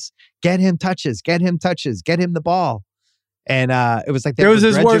 Like, just get him touches, get him the ball. And it was like it was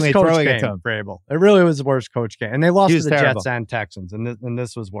his worst coach game, Vrabel. It really was the worst coach game. And they lost to the Jets and Texans, and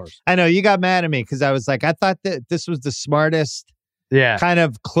this was worse. I know, you got mad at me because I was like, I thought that this was the smartest kind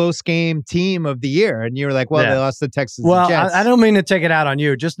of close game team of the year. And you were like, well, they lost the Texans and Jets. I don't mean to take it out on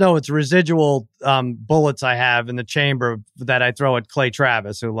you. Just know it's residual bullets I have in the chamber that I throw at Clay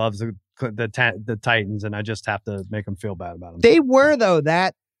Travis, who loves the Titans, and I just have to make him feel bad about him. They were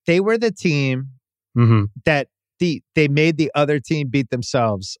the team that they made the other team beat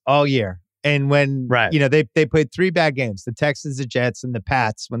themselves all year. And when, they played 3 bad games, the Texans, the Jets, and the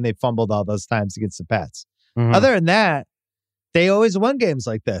Pats, when they fumbled all those times against the Pats. Other than that, they always won games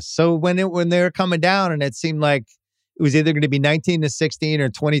like this. So when they were coming down and it seemed like it was either going to be 19-16 or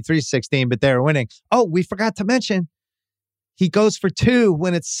 23-16, but they were winning. Oh, we forgot to mention, he goes for 2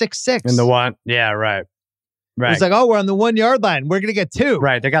 when it's 6-6. In the one. Yeah, right. Right. It's like, oh, we're on the 1 yard line. We're going to get 2.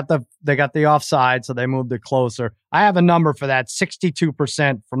 Right. They got the offside, so they moved it closer. I have a number for that: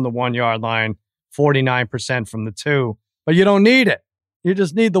 62% from the 1 yard line, 49% from the 2. But you don't need it. You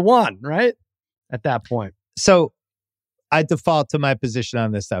just need the 1, right? At that point. So I default to my position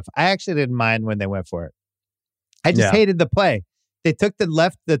on this stuff. I actually didn't mind when they went for it. I just hated the play. They took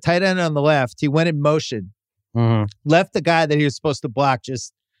the tight end on the left. He went in motion, left the guy that he was supposed to block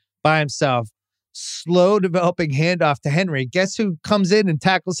just by himself. Slow developing handoff to Henry. Guess who comes in and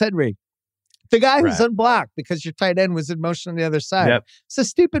tackles Henry? The guy who's unblocked because your tight end was in motion on the other side. Yep. It's a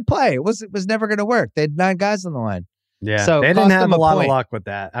stupid play. It was never going to work. They had 9 guys on the line. Yeah, so they didn't have a lot of luck with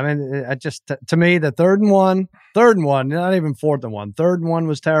that. I mean, to me, the third and one, not even 4th and 1. 3rd and 1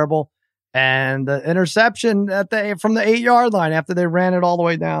 was terrible, and the interception from the 8 yard line after they ran it all the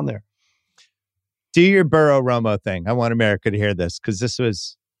way down there. Do your Burrow Romo thing. I want America to hear this because this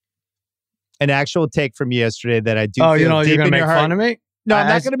was an actual take from yesterday that I do. Oh, feel you're going to make fun of me? No, I'm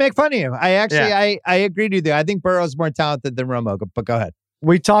not going to make fun of you. I agree with you. I think Burrow's more talented than Romo, but go ahead.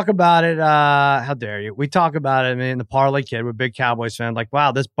 We talk about it. How dare you? We talk about it. I mean, the Parlay Kid, we're big Cowboys fan. Like,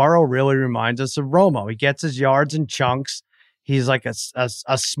 wow, this Burrow really reminds us of Romo. He gets his yards in chunks. He's like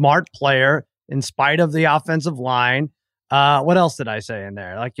a smart player in spite of the offensive line. What else did I say in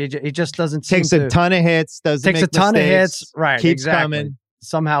there? Like, he just doesn't takes a ton of hits. Takes a ton of hits. Right. Keeps coming.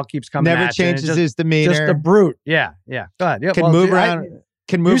 Somehow keeps coming. Never changes his demeanor. Just a brute. Yeah. Go ahead. Yeah, can move around.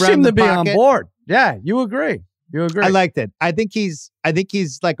 You seem to be on board. Yeah, you agree. I liked it. I think he's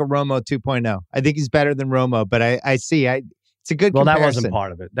like a Romo 2.0. I think he's better than Romo, but I see. It's a good comparison. That wasn't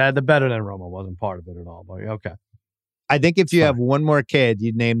part of it. The better than Romo wasn't part of it at all. But okay. I think if you have one more kid,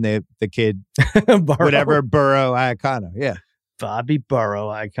 you'd name the kid whatever Burrow Iacono. Yeah. Bobby Burrow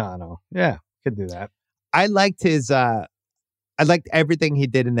Iacono. Yeah, could do that. I liked I liked everything he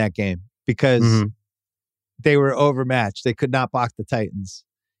did in that game because they were overmatched. They could not block the Titans.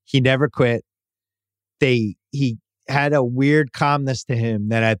 He never quit. He had a weird calmness to him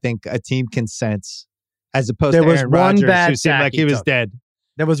that I think a team can sense, as opposed to Aaron Rodgers, who seemed like he was dead.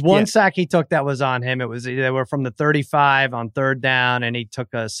 There was one sack he took that was on him. They were from the 35 on 3rd down, and he took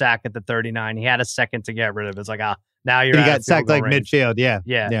a sack at the 39. He had a second to get rid of it. It's like, now you're. He got sacked like midfield. Yeah.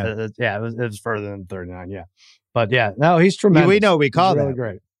 It was further than 39. Yeah, but no, he's tremendous. We know we call really that.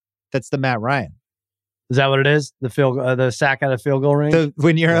 Great. That's the Matt Ryan. Is that what it is? The sack out of field goal range?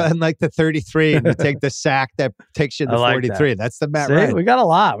 When you're on like the 33 and you take the sack that takes you to the 43. That's the Matt Ryan. We got a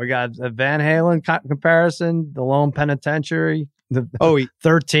lot. We got a Van Halen comparison, the Lone Penitentiary,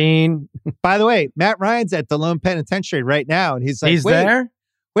 13. By the way, Matt Ryan's at the Lone Penitentiary right now. And he's like, he's there?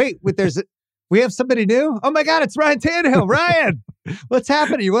 Wait, we have somebody new? Oh my God, it's Ryan Tannehill. Ryan, what's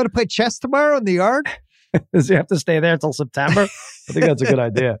happening? You want to play chess tomorrow in the yard? Does he have to stay there until September? I think that's a good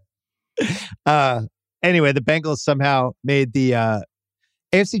idea. Anyway, the Bengals somehow made the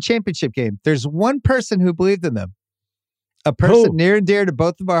AFC Championship game. There's one person who believed in them. A person near and dear to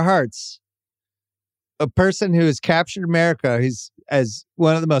both of our hearts. A person who has captured America. He's as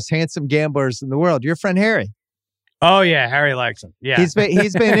one of the most handsome gamblers in the world. Your friend Harry. Oh yeah, Harry likes him. Yeah, he's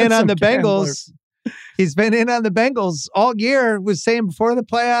been in on the Bengals. He's been in on the Bengals all year. Was saying before the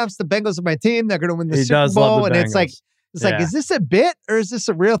playoffs, the Bengals are my team. They're going to win the Super Bowl, and it's like, is this a bit or is this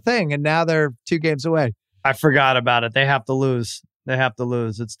a real thing? And now they're 2 games away. I forgot about it. They have to lose.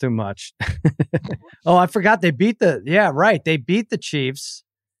 It's too much. Oh, I forgot they beat they beat the Chiefs,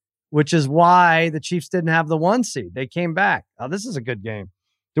 which is why the Chiefs didn't have the 1 seed. They came back. Oh, this is a good game.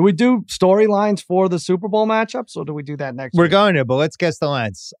 Do we do storylines for the Super Bowl matchups, or do we do that next week? We're going to, but let's guess the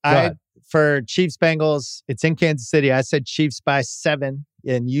lines. For Chiefs Bengals, it's in Kansas City. I said Chiefs by 7,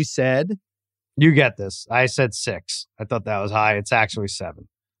 and you said You get this. I said 6. I thought that was high. It's actually 7.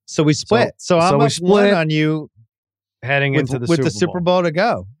 So we split. So I'm we up split 1 on you heading into the with the Super Super Bowl to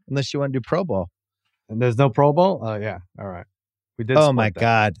go, unless you want to do Pro Bowl. And there's no Pro Bowl? Oh, yeah. All right. We did. Oh, my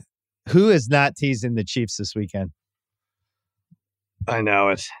God. Who is not teasing the Chiefs this weekend? I know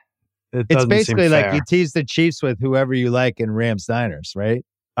it. It's basically like you tease the Chiefs with whoever you like in Rams Niners, right?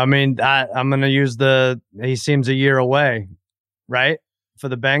 I mean, I'm going to use he seems a year away, right? For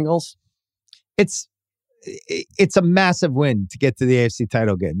the Bengals. It's a massive win to get to the AFC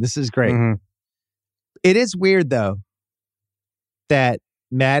title game. This is great. Mm-hmm. It is weird, though, that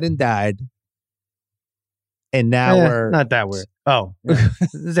Madden died. And now we're not that weird. Oh, yeah.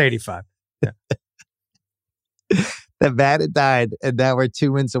 It's 85. Yeah. That Madden died, and now we're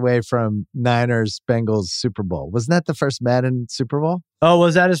 2 wins away from Niners-Bengals Super Bowl. Wasn't that the first Madden Super Bowl? Oh,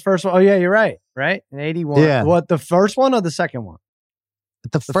 was that his first one? Oh, yeah, you're right. Right? In 81. Yeah. What, the first one or the second one?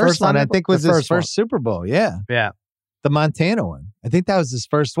 The first one, I think, was his first Super Bowl. Yeah. Yeah. The Montana one. I think that was his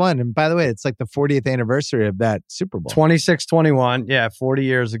first one. And by the way, it's like the 40th anniversary of that Super Bowl. 26-21. Yeah, 40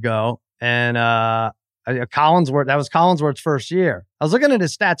 years ago. And Collinsworth, that was Collinsworth's first year. I was looking at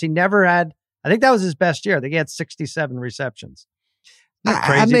his stats. He never had, I think that was his best year. I think he had 67 receptions.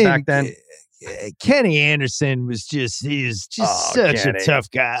 Crazy back then. Kenny Anderson was just such a tough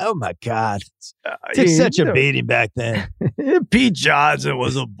guy. Oh my God. Took such a beating back then. Pete Johnson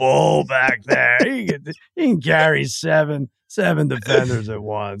was a bull back there. He can carry seven defenders at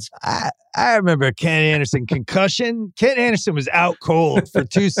once. I remember Kenny Anderson concussion. Ken Anderson was out cold for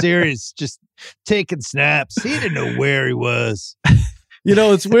 2 series, just taking snaps. He didn't know where he was.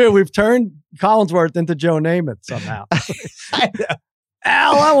 It's weird. We've turned Collinsworth into Joe Namath somehow. I know.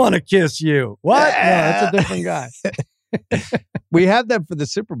 Al, I want to kiss you. What? No, that's a different guy. We have them for the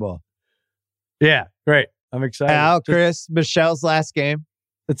Super Bowl. Yeah, great. I'm excited. Al, Chris, Michelle's last game.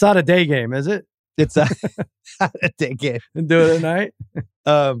 It's not a day game, is it? It's not a day game. And do it at night?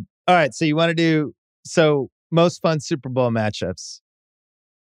 All right. So you want to do most fun Super Bowl matchups.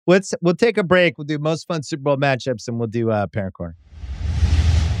 We'll take a break. We'll do most fun Super Bowl matchups, and we'll do Parent Corner.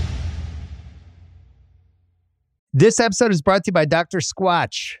 This episode is brought to you by Dr.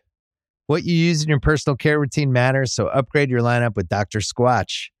 Squatch. What you use in your personal care routine matters, so upgrade your lineup with Dr.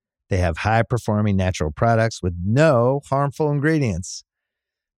 Squatch. They have high-performing natural products with no harmful ingredients.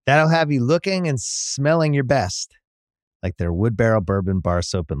 That'll have you looking and smelling your best, like their Wood Barrel Bourbon Bar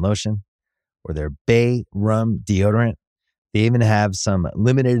Soap and Lotion or their Bay Rum Deodorant. They even have some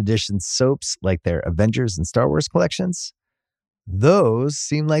limited edition soaps like their Avengers and Star Wars collections. Those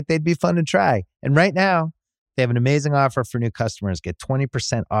seem like they'd be fun to try. And right now, they have an amazing offer for new customers. Get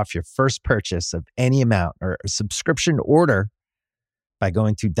 20% off your first purchase of any amount or a subscription order by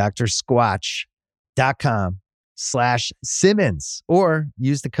going to drsquatch.com/Simmons or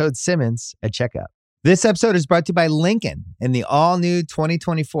use the code Simmons at checkout. This episode is brought to you by Lincoln and the all-new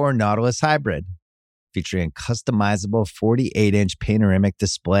 2024 Nautilus Hybrid, featuring customizable 48-inch panoramic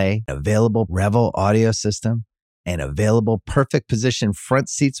display, available Revel audio system, and available perfect position front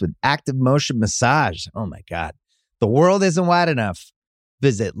seats with active motion massage. Oh my God. The world isn't wide enough.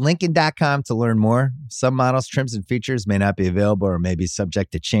 Visit Lincoln.com to learn more. Some models, trims, and features may not be available or may be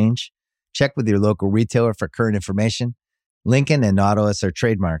subject to change. Check with your local retailer for current information. Lincoln and Nautilus are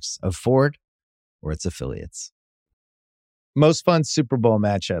trademarks of Ford or its affiliates. Most fun Super Bowl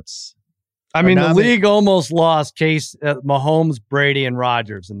matchups. I mean, the league almost lost Mahomes, Brady, and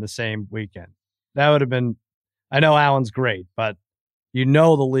Rodgers in the same weekend. That would have been... I know Allen's great, but the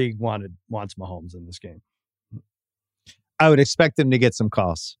league wants Mahomes in this game. I would expect them to get some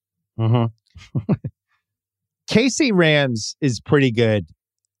calls. Mm-hmm. KC Rams is pretty good,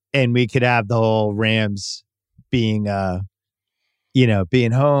 and we could have the whole Rams being,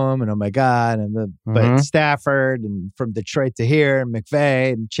 being home, and oh my God, and but Stafford and from Detroit to here, and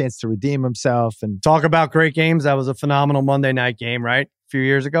McVay, and a chance to redeem himself, and talk about great games. That was a phenomenal Monday night game, right?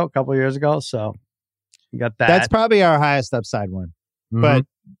 A couple of years ago, so. You got that. That's probably our highest upside one. Mm-hmm. But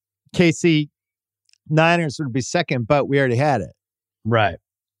KC Niners would be second, but we already had it. Right.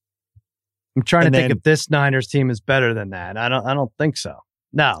 I'm trying to think if this Niners team is better than that. I don't think so.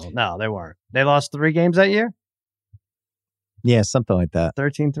 No, they weren't. They lost 3 games that year? Yeah, something like that.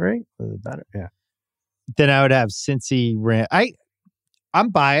 13-3? Was it better? Yeah. Then I would have Cincy. I'm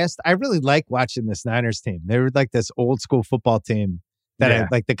biased. I really like watching this Niners team. They were like this old school football team.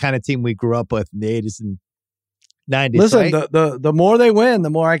 Like the kind of team we grew up with in the 80s and 90s. Listen, right? the more they win, the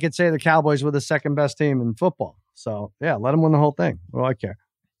more I could say the Cowboys were the second best team in football. So, yeah, let them win the whole thing. What do I care?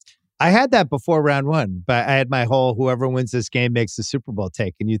 I had that before round 1, but I had my whole whoever wins this game makes the Super Bowl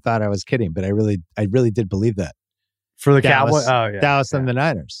take, and you thought I was kidding, but I really did believe that. For the Cowboys? Oh, yeah. Dallas and the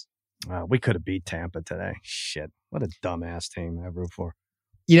Niners. We could have beat Tampa today. Shit. What a dumbass team I root for.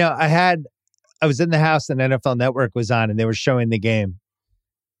 You know, I was in the house and NFL Network was on and they were showing the game,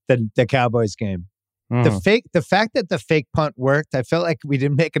 the Cowboys game. The fact that the fake punt worked, I felt like we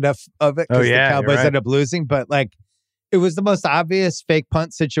didn't make enough of it because the Cowboys ended up losing. But like, it was the most obvious fake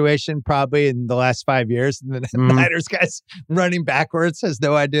punt situation probably in the last 5 years. And the Niners guys running backwards has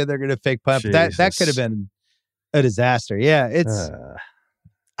no idea they're going to fake punt. But that could have been a disaster. Yeah, it's.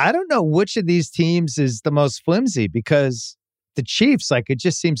 I don't know which of these teams is the most flimsy because the Chiefs, like, it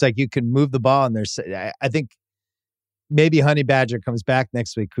just seems like you can move the ball and there's. I think. Maybe Honey Badger comes back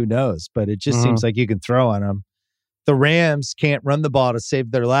next week. Who knows? But it just seems like you can throw on them. The Rams can't run the ball to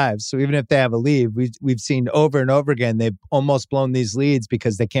save their lives. So even if they have a lead, we've seen over and over again, they've almost blown these leads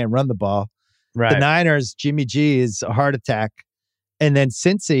because they can't run the ball. Right. The Niners, Jimmy G is a heart attack. And then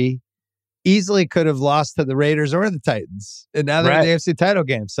Cincy easily could have lost to the Raiders or the Titans. And now they're in the AFC title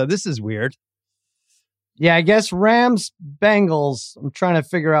game. So this is weird. Yeah, I guess Rams, Bengals. I'm trying to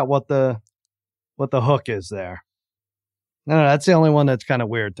figure out what the hook is there. No, that's the only one that's kind of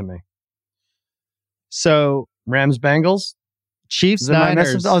weird to me. So Rams, Bengals, Chiefs,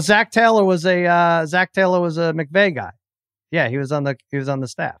 Niners. Oh, Zach Taylor was a McVay guy. Yeah, he was on the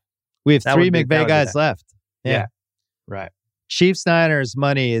staff. We have three McVay guys left. Yeah, right. Chiefs, Niners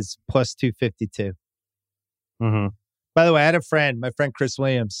money is plus 252. By the way, I had a friend, my friend Chris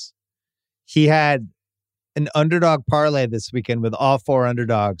Williams. He had an underdog parlay this weekend with all four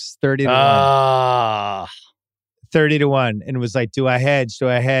underdogs, 30 to 1. 30 to 1 and was like, do I hedge?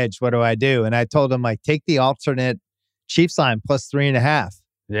 What do I do? And I told him, like, take the alternate Chiefs line plus 3.5.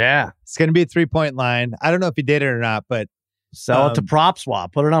 Yeah. It's going to be a 3-point line. I don't know if he did it or not, but sell it to Prop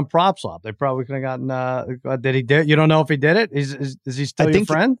Swap. Put it on Prop Swap. They probably could have gotten, did he do it? You don't know if he did it? Is he still your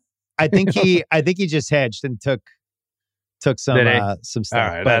friend? I think he just hedged and took some stuff. All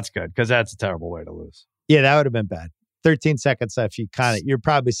right. That's good. Because that's a terrible way to lose. Yeah, that would have been bad. 13 seconds left. You're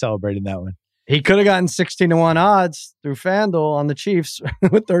probably celebrating that one. He could have gotten 16 to 1 odds through FanDuel on the Chiefs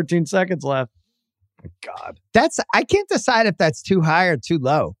with 13 seconds left. God, I can't decide if that's too high or too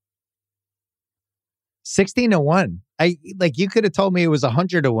low. 16 to 1. You could have told me it was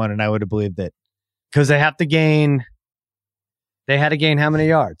 100 to 1 and I would have believed it. Because they had to gain how many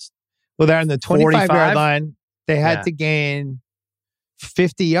yards? Well, they're on the 25-yard line. They had to gain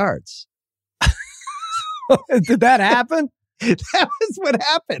 50 yards. Did that happen? That was what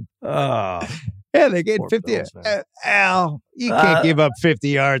happened. Oh, yeah, they gained 50. Al, you can't give up 50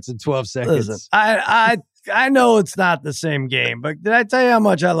 yards in 12 seconds. Listen, I know it's not the same game, but did I tell you how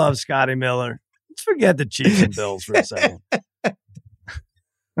much I love Scotty Miller? Let's forget the Chiefs and Bills for a second.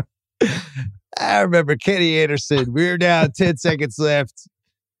 I remember Kenny Anderson. We were down 10 seconds left.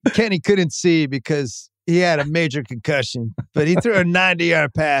 Kenny couldn't see because he had a major concussion, but he threw a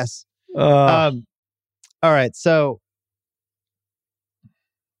 90-yard pass. All right, so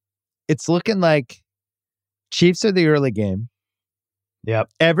it's looking like Chiefs are the early game. Yep.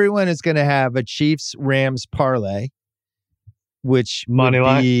 Everyone is going to have a Chiefs-Rams parlay, which money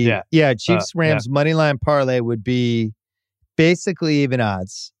line. Yeah, Chiefs-Rams money line parlay would be basically even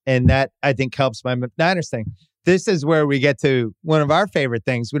odds. And that, I think, helps my Niners thing. This is where we get to one of our favorite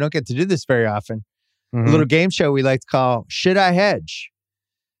things. We don't get to do this very often. A little game show we like to call Should I Hedge?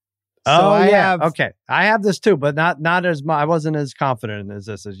 Okay. I have this too, but not as much. I wasn't as confident as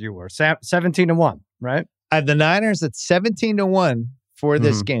this as you were. 17 to 1, right? I have the Niners at 17 to 1 for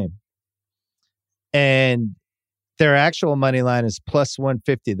this game. And their actual money line is plus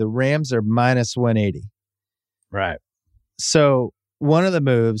 150. The Rams are minus 180. Right. So one of the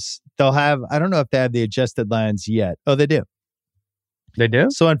moves, they'll have, I don't know if they have the adjusted lines yet. Oh, they do. They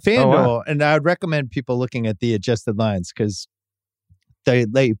do? So on FanDuel, and I would recommend people looking at the adjusted lines because they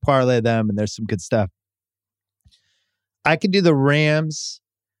let you parlay them and there's some good stuff. I could do the Rams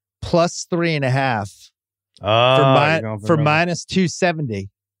plus 3.5 for minus 270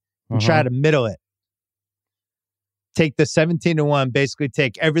 and try to middle it. Take the 17 to 1, basically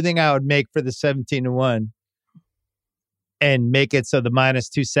take everything I would make for the 17 to 1 and make it so the minus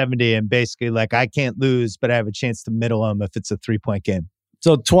 270 and basically like I can't lose, but I have a chance to middle them if it's a 3-point game.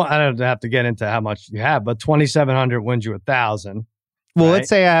 So I don't have to get into how much you have, but 2,700 wins you 1,000. Well, let's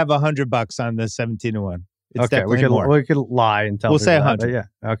say I have $100 on the 17 to 1. It's definitely more. We could lie and tell. We'll say 100. Yeah.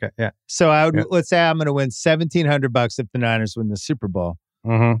 Okay. Yeah. So I would let's say I'm going to win $1,700 if the Niners win the Super Bowl.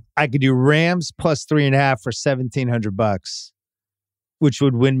 I could do Rams plus 3.5 for $1,700, which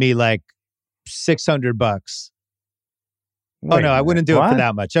would win me like $600. Oh no, I wouldn't do it for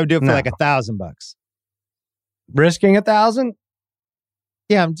that much. I would do it for like $1,000. Risking 1,000?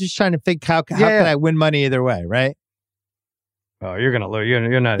 Yeah, I'm just trying to think how can I win money either way, right? Oh, you're gonna lose.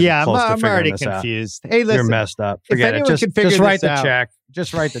 You're not. Yeah, close to I'm figuring already this out. confused. Hey, listen, you're messed up. Forget it. Just write the check.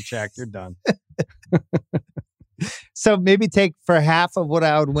 Just write the check. You're done. So maybe take for half of what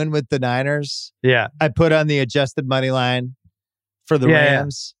I would win with the Niners. Yeah, I put on the adjusted money line for the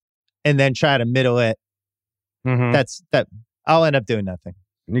Rams, and then try to middle it. Mm-hmm. That's that. I'll end up doing nothing.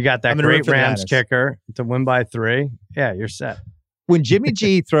 You got that great Rams kicker to win by 3. Yeah, you're set. When Jimmy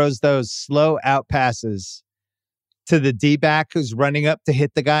G throws those slow out passes to the D-back who's running up to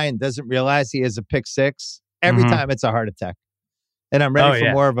hit the guy and doesn't realize he has a pick six, every time it's a heart attack. And I'm ready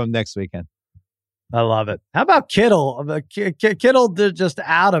for more of them next weekend. I love it. How about Kittle? Kittle just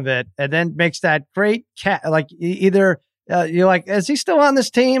out of it and then makes that great catch. Like either you're like, is he still on this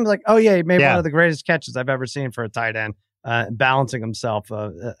team? Like, oh yeah, he made one of the greatest catches I've ever seen for a tight end, balancing himself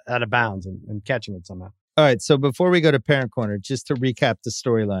out of bounds and catching it somehow. All right. So before we go to Parent Corner, just to recap the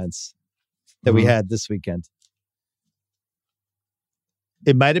storylines that we had this weekend.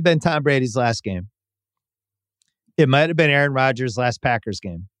 It might have been Tom Brady's last game. It might have been Aaron Rodgers' last Packers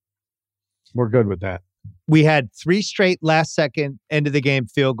game. We're good with that. We had 3 straight last second end of the game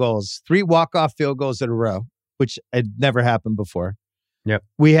field goals, 3 walk-off field goals in a row, which had never happened before. Yep.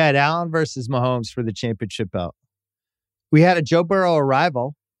 We had Allen versus Mahomes for the championship belt. We had a Joe Burrow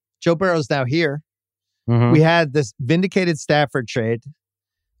arrival. Joe Burrow's now here. Mm-hmm. We had this vindicated Stafford trade.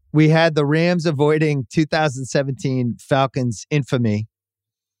 We had the Rams avoiding 2017 Falcons infamy.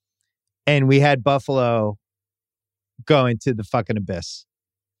 And we had Buffalo going to the fucking abyss.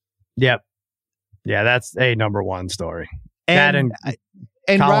 Yep. Yeah, that's a number one story. And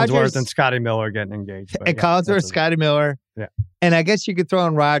Collinsworth Rodgers, and Scotty Miller getting engaged. And Collinsworth, Scotty Miller. Yeah. And I guess you could throw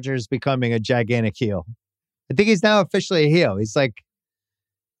in Rodgers becoming a gigantic heel. I think he's now officially a heel. He's like,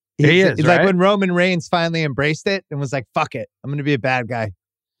 he's like when Roman Reigns finally embraced it and was like, fuck it, I'm going to be a bad guy.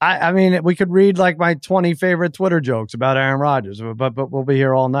 I mean, we could read like my 20 favorite Twitter jokes about Aaron Rodgers, but we'll be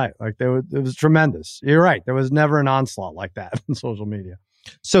here all night. Like it was tremendous. You're right. There was never an onslaught like that on social media.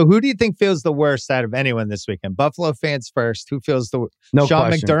 So who do you think feels the worst out of anyone this weekend? Buffalo fans first. Who feels the worst? No Sean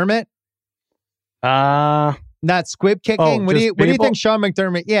question. McDermott? Not squib kicking. What do you think Sean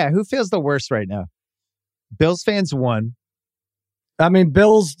McDermott? Yeah, who feels the worst right now? Bills fans won. I mean,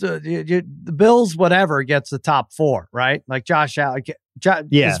 Bills, the Bills, whatever, gets the top 4, right? Like Josh Allen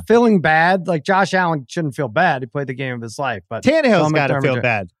is feeling bad. Like Josh Allen shouldn't feel bad. He played the game of his life. But Tannehill's got to feel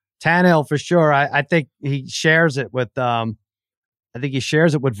bad. Tannehill for sure. I think he shares it with Vrabel,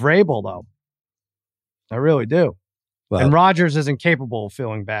 though. I really do. Well, and Rodgers isn't capable of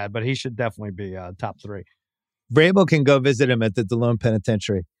feeling bad, but he should definitely be top 3. Vrabel can go visit him at the DeLone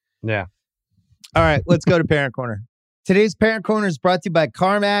Penitentiary. Yeah. All right, let's go to Parent Corner. Today's Parent Corner is brought to you by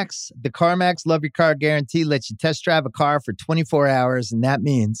CarMax. The CarMax Love Your Car Guarantee lets you test drive a car for 24 hours, and that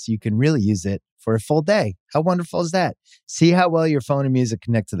means you can really use it for a full day. How wonderful is that? See how well your phone and music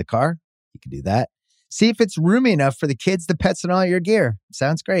connect to the car? You can do that. See if it's roomy enough for the kids, the pets, and all your gear.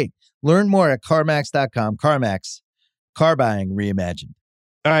 Sounds great. Learn more at CarMax.com. CarMax. Car buying reimagined.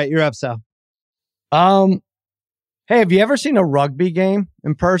 All right, you're up, Sal. Hey, have you ever seen a rugby game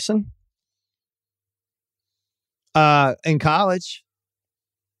in person? In college.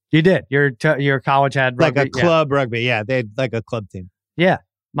 You did. Your college had rugby? Like a club rugby. Yeah, they had like a club team. Yeah.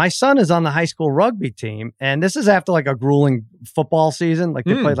 My son is on the high school rugby team, and this is after like a grueling football season. Like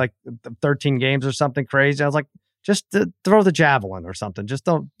they played like 13 games or something crazy. I was like, just throw the javelin or something. Just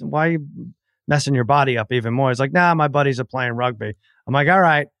don't. Why are you messing your body up even more? He's like, nah, my buddies are playing rugby. I'm like, all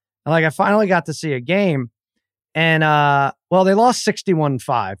right. And like, I finally got to see a game, and well, they lost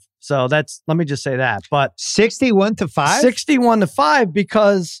 61-5. So let me just say that. But 61-5? 61-5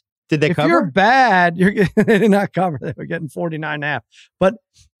 because did they if cover? You're bad, they did not cover. They were getting 49.5. But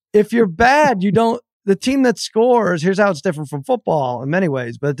if you're bad, the team that scores, here's how it's different from football in many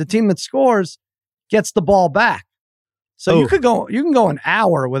ways, but the team that scores gets the ball back. So you can go an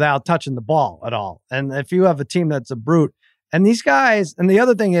hour without touching the ball at all. And if you have a team that's a brute, and these guys, and the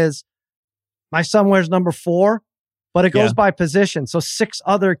other thing is, my son wears number 4. But it goes by position. So 6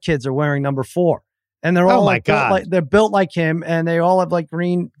 other kids are wearing number 4. And they're all they're built like him, and they all have like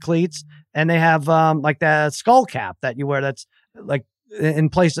green cleats, and they have like that skull cap that you wear that's like in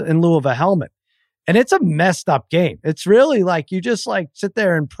lieu of a helmet. And it's a messed up game. It's really like you just like sit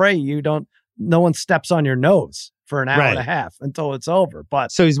there and pray no one steps on your nose for an hour and a half until it's over.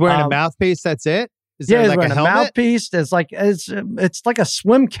 But so he's wearing a mouthpiece, that's it? Is there he's like wearing a mouthpiece. It's like a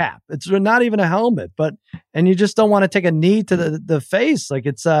swim cap. It's not even a helmet, and you just don't want to take a knee to the face. Like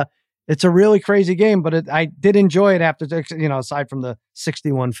it's a really crazy game, but I did enjoy it after, aside from the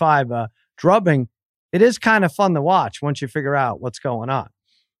 61-5 drubbing, it is kind of fun to watch once you figure out what's going on.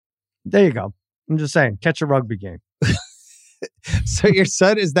 There you go. I'm just saying, catch a rugby game. So your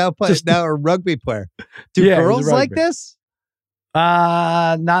son is now now a rugby player. Do girls like this?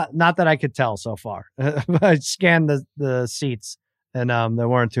 Not that I could tell so far. I scanned the seats, and there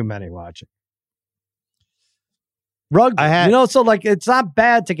weren't too many watching. Rugby, so like it's not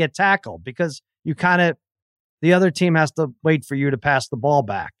bad to get tackled because you the other team has to wait for you to pass the ball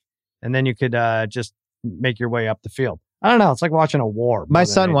back, and then you could just make your way up the field. I don't know. It's like watching a war. My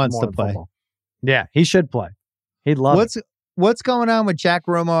son wants to play. Football. Yeah, he should play. He'd love it. What's going on with Jack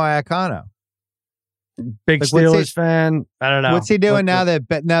Romo Iacono? Big Steelers fan. I don't know. What's he doing now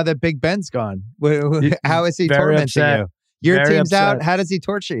that Big Ben's gone? How is he tormenting upset. you? Your very team's upset. out. How does he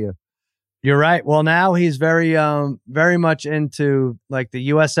torture you? You're right. Well, now he's very much into like the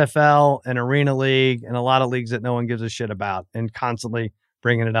USFL and Arena League and a lot of leagues that no one gives a shit about, and constantly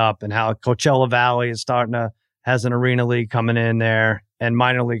bringing it up, and how Coachella Valley is has an Arena League coming in there, and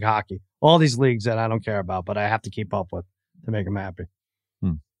minor league hockey. All these leagues that I don't care about, but I have to keep up with to make him happy.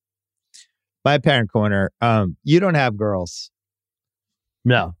 My Parent Corner. You don't have girls.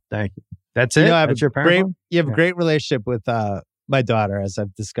 No, thank you. That's it. That's your parent corner? You have a great relationship with my daughter, as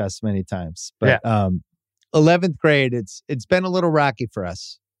I've discussed many times. But 11th grade, it's been a little rocky for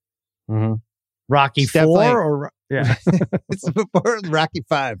us. Mm-hmm. Rocky it's 4 or it's before Rocky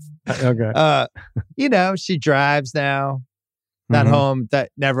 5. Okay. She drives now. Not home,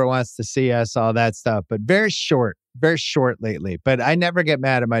 that never wants to see us, all that stuff. But very short lately. But I never get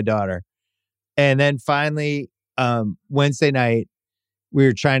mad at my daughter. And then finally, Wednesday night, we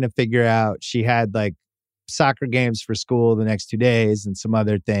were trying to figure out, she had like soccer games for school the next 2 days and some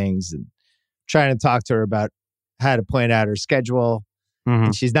other things, and trying to talk to her about how to plan out her schedule.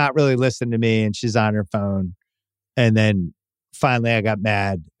 And she's not really listening to me, and she's on her phone. And then finally I got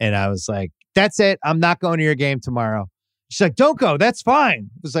mad, and I was like, that's it. I'm not going to your game tomorrow. She's like, don't go. That's fine.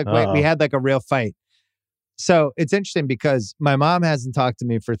 It was like, wait, we had like a real fight. So it's interesting because my mom hasn't talked to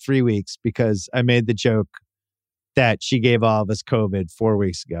me for 3 weeks because I made the joke that she gave all of us COVID 4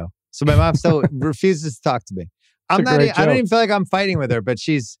 weeks ago. So my mom still refuses to talk to me. I don't even feel like I'm fighting with her, but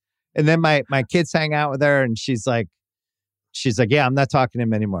and then my kids hang out with her, and she's like, yeah, I'm not talking to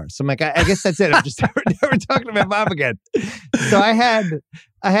him anymore. So I'm like, I guess that's it. I'm just never talking to my mom again. So I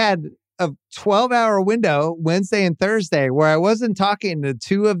had a 12-hour window Wednesday and Thursday where I wasn't talking to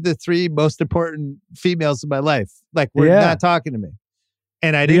 2 of the 3 most important females in my life. Like, we're not talking to me.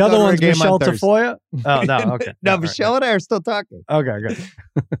 And I didn't. The other go to one's game Michelle on Thursday. Tafoya? Oh, no. Okay. No, Michelle and I are still talking. Okay,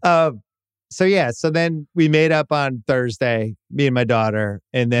 good. So then we made up on Thursday, me and my daughter,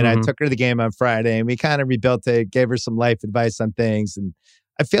 and then I took her to the game on Friday, and we kind of rebuilt it, gave her some life advice on things, and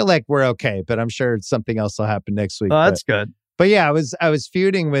I feel like we're okay, but I'm sure something else will happen next week. Oh, that's good. But yeah, I was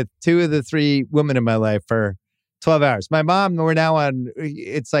feuding with 2 of the 3 women in my life for 12 hours. My mom, we're now on,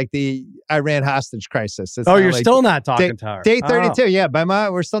 it's like the Iran hostage crisis. It's you're still not talking to her. Day 32. Yeah, my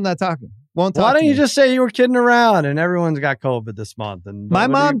mom, we're still not talking. Won't talk. Why don't you just say you were kidding around and everyone's got COVID this month? And my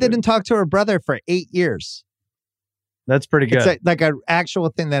mom didn't talk to her brother for 8 years. That's pretty good. It's like an actual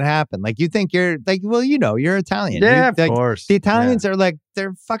thing that happened. Like, you think you're like, well, you're Italian. Yeah, of course. The Italians are like,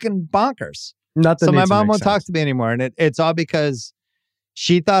 they're fucking bonkers. Nothing. So my mom won't talk to me anymore. And it's all because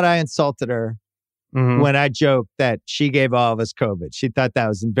she thought I insulted her when I joked that she gave all of us COVID. She thought that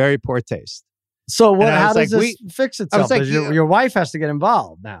was in very poor taste. So how does this fix itself? Like, your wife has to get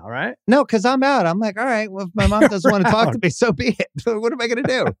involved now, right? No, because I'm out. I'm like, all right, well, if my mom doesn't want to talk to me, so be it. What am I going to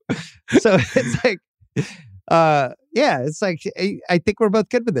do? So it's like, it's like, I think we're both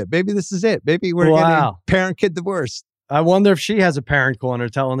good with it. Maybe this is it. Maybe we're getting parent-kid divorced. I wonder if she has a parent corner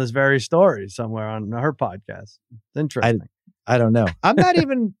telling this very story somewhere on her podcast. It's interesting. I don't know. I'm not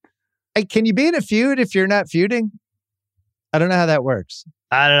even... Can you be in a feud if you're not feuding? I don't know how that works.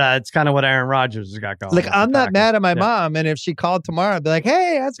 I don't know. It's kind of what Aaron Rodgers has got going. Like, I'm not mad at my mom, and if she called tomorrow, I'd be like,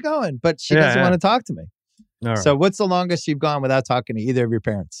 hey, how's it going? But she doesn't want to talk to me. Right. So what's the longest you've gone without talking to either of your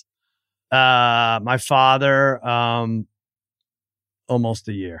parents? My father, almost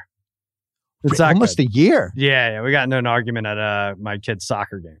a year. It's almost a year? Yeah. We got into an argument at my kid's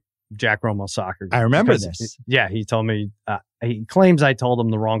soccer game, Jack Romo's soccer game. I remember this. He told me, he claims I told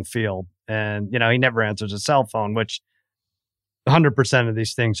him the wrong field. And, he never answers his cell phone, which 100% of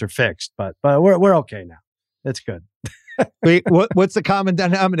these things are fixed. But we're okay now. It's good. Wait, what's the common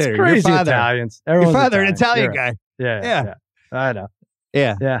denominator? It's crazy, your father, Italians. Your father, an Italian guy. Yeah. I know.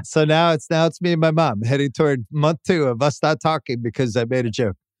 Yeah. So now it's me and my mom heading toward month 2 of us not talking because I made a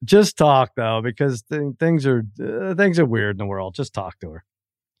joke. Just talk though, because things are weird in the world. Just talk to her.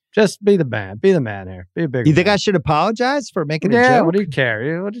 Just be the man. Be the man here. Be a big. You think I should apologize for making a joke? Yeah. What do you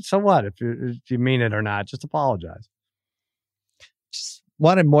care? So what if you mean it or not? Just apologize. Just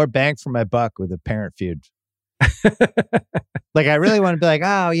wanted more bang for my buck with a parent feud. Like, I really want to be like,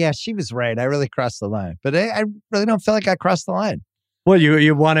 oh, yeah, she was right. I really crossed the line. But I really don't feel like I crossed the line. Well,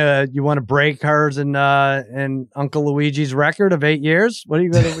 you want to break hers and Uncle Luigi's record of 8 years? What are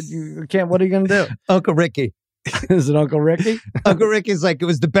you gonna What are you gonna do? Uncle Ricky. Is it Uncle Ricky? Uncle Ricky's like, it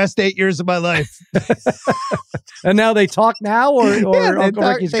was the best 8 years of my life. And now they talk now, or yeah, Uncle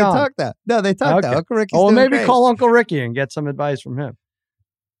Ricky's gone? They talk that. No, they talk that. Uncle Ricky's doing maybe great. Call Uncle Ricky and get some advice from him.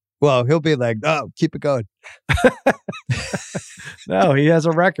 Well, he'll be like, oh, keep it going. No, he has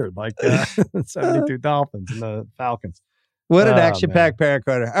a record like 72 Dolphins and the Falcons. What an action-packed Parent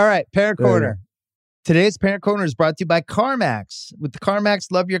Corner. All right, Parent Corner. Today's Parent Corner is brought to you by CarMax. With the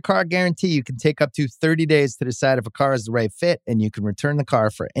CarMax Love Your Car Guarantee, you can take up to 30 days to decide if a car is the right fit, and you can return the car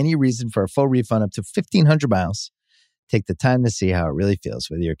for any reason for a full refund up to 1,500 miles. Take the time to see how it really feels,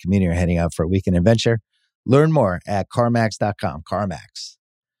 whether you're commuting or heading out for a weekend adventure. Learn more at CarMax.com. CarMax.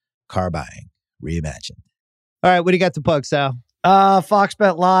 Car buying reimagined. All right, what do you got to plug, Sal? Fox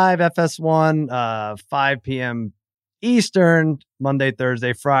Bet Live, FS1, 5 p.m. Eastern, Monday,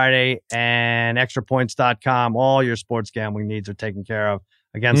 Thursday, Friday, and extrapoints.com. All your sports gambling needs are taken care of.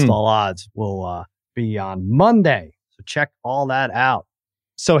 Against all odds will be on Monday. So check all that out.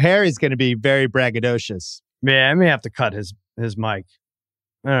 So Harry's going to be very braggadocious. Yeah, I may have to cut his mic.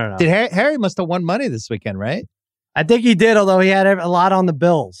 I don't know. Did Harry must have won money this weekend, right? I think he did, although he had a lot on the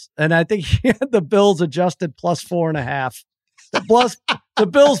Bills. And I think he had the Bills adjusted plus 4.5. The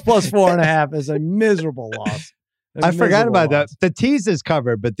Bills plus 4.5 is a miserable loss. I forgot about that. The tease is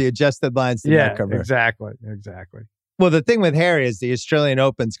covered, but the adjusted lines did not cover. Exactly. Well, the thing with Harry is the Australian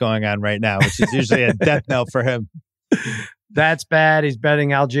Open's going on right now, which is usually a death knell for him. That's bad. He's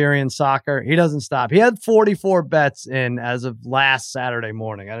betting Algerian soccer. He doesn't stop. He had 44 bets in as of last Saturday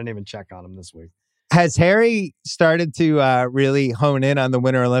morning. I didn't even check on him this week. Has Harry started to really hone in on the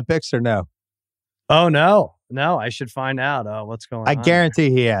Winter Olympics or no? Oh, no. No, I should find out what's going on. I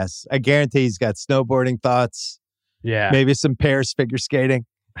guarantee he has. I guarantee he's got snowboarding thoughts. Yeah. Maybe some pairs figure skating.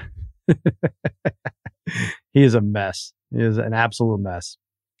 He is a mess. He is an absolute mess.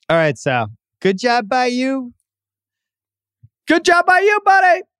 All right, Sal. Good job by you. Good job by you,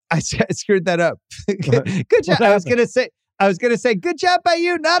 buddy. I screwed that up. Good job. I was gonna say good job by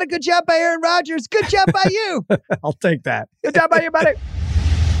you, not a good job by Aaron Rodgers. Good job by you. I'll take that. Good job by you, buddy.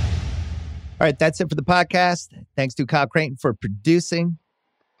 All right, that's it for the podcast. Thanks to Kyle Creighton for producing.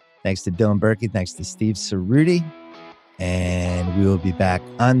 Thanks to Dylan Berkey. Thanks to Steve Cerruti. And we will be back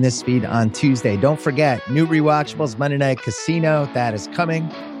on this feed on Tuesday. Don't forget, new rewatchables, Monday Night Casino. That is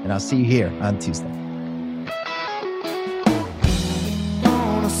coming. And I'll see you here on Tuesday.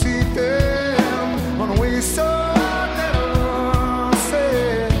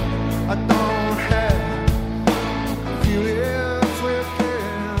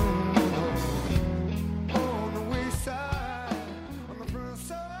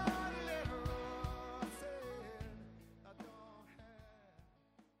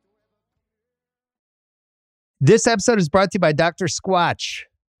 This episode is brought to you by Dr. Squatch.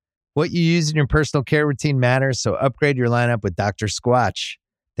 What you use in your personal care routine matters, so upgrade your lineup with Dr. Squatch.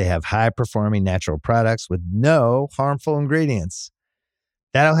 They have high-performing natural products with no harmful ingredients.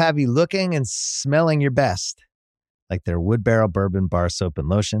 That'll have you looking and smelling your best, like their Wood Barrel Bourbon Bar Soap and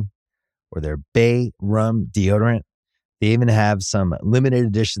Lotion or their Bay Rum Deodorant. They even have some limited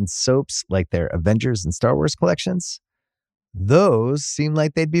edition soaps like their Avengers and Star Wars collections. Those seem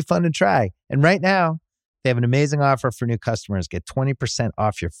like they'd be fun to try. And right now, they have an amazing offer for new customers. Get 20%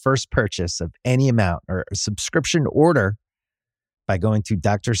 off your first purchase of any amount or a subscription order by going to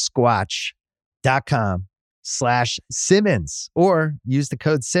drsquatch.com/Simmons or use the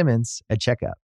code Simmons at checkout.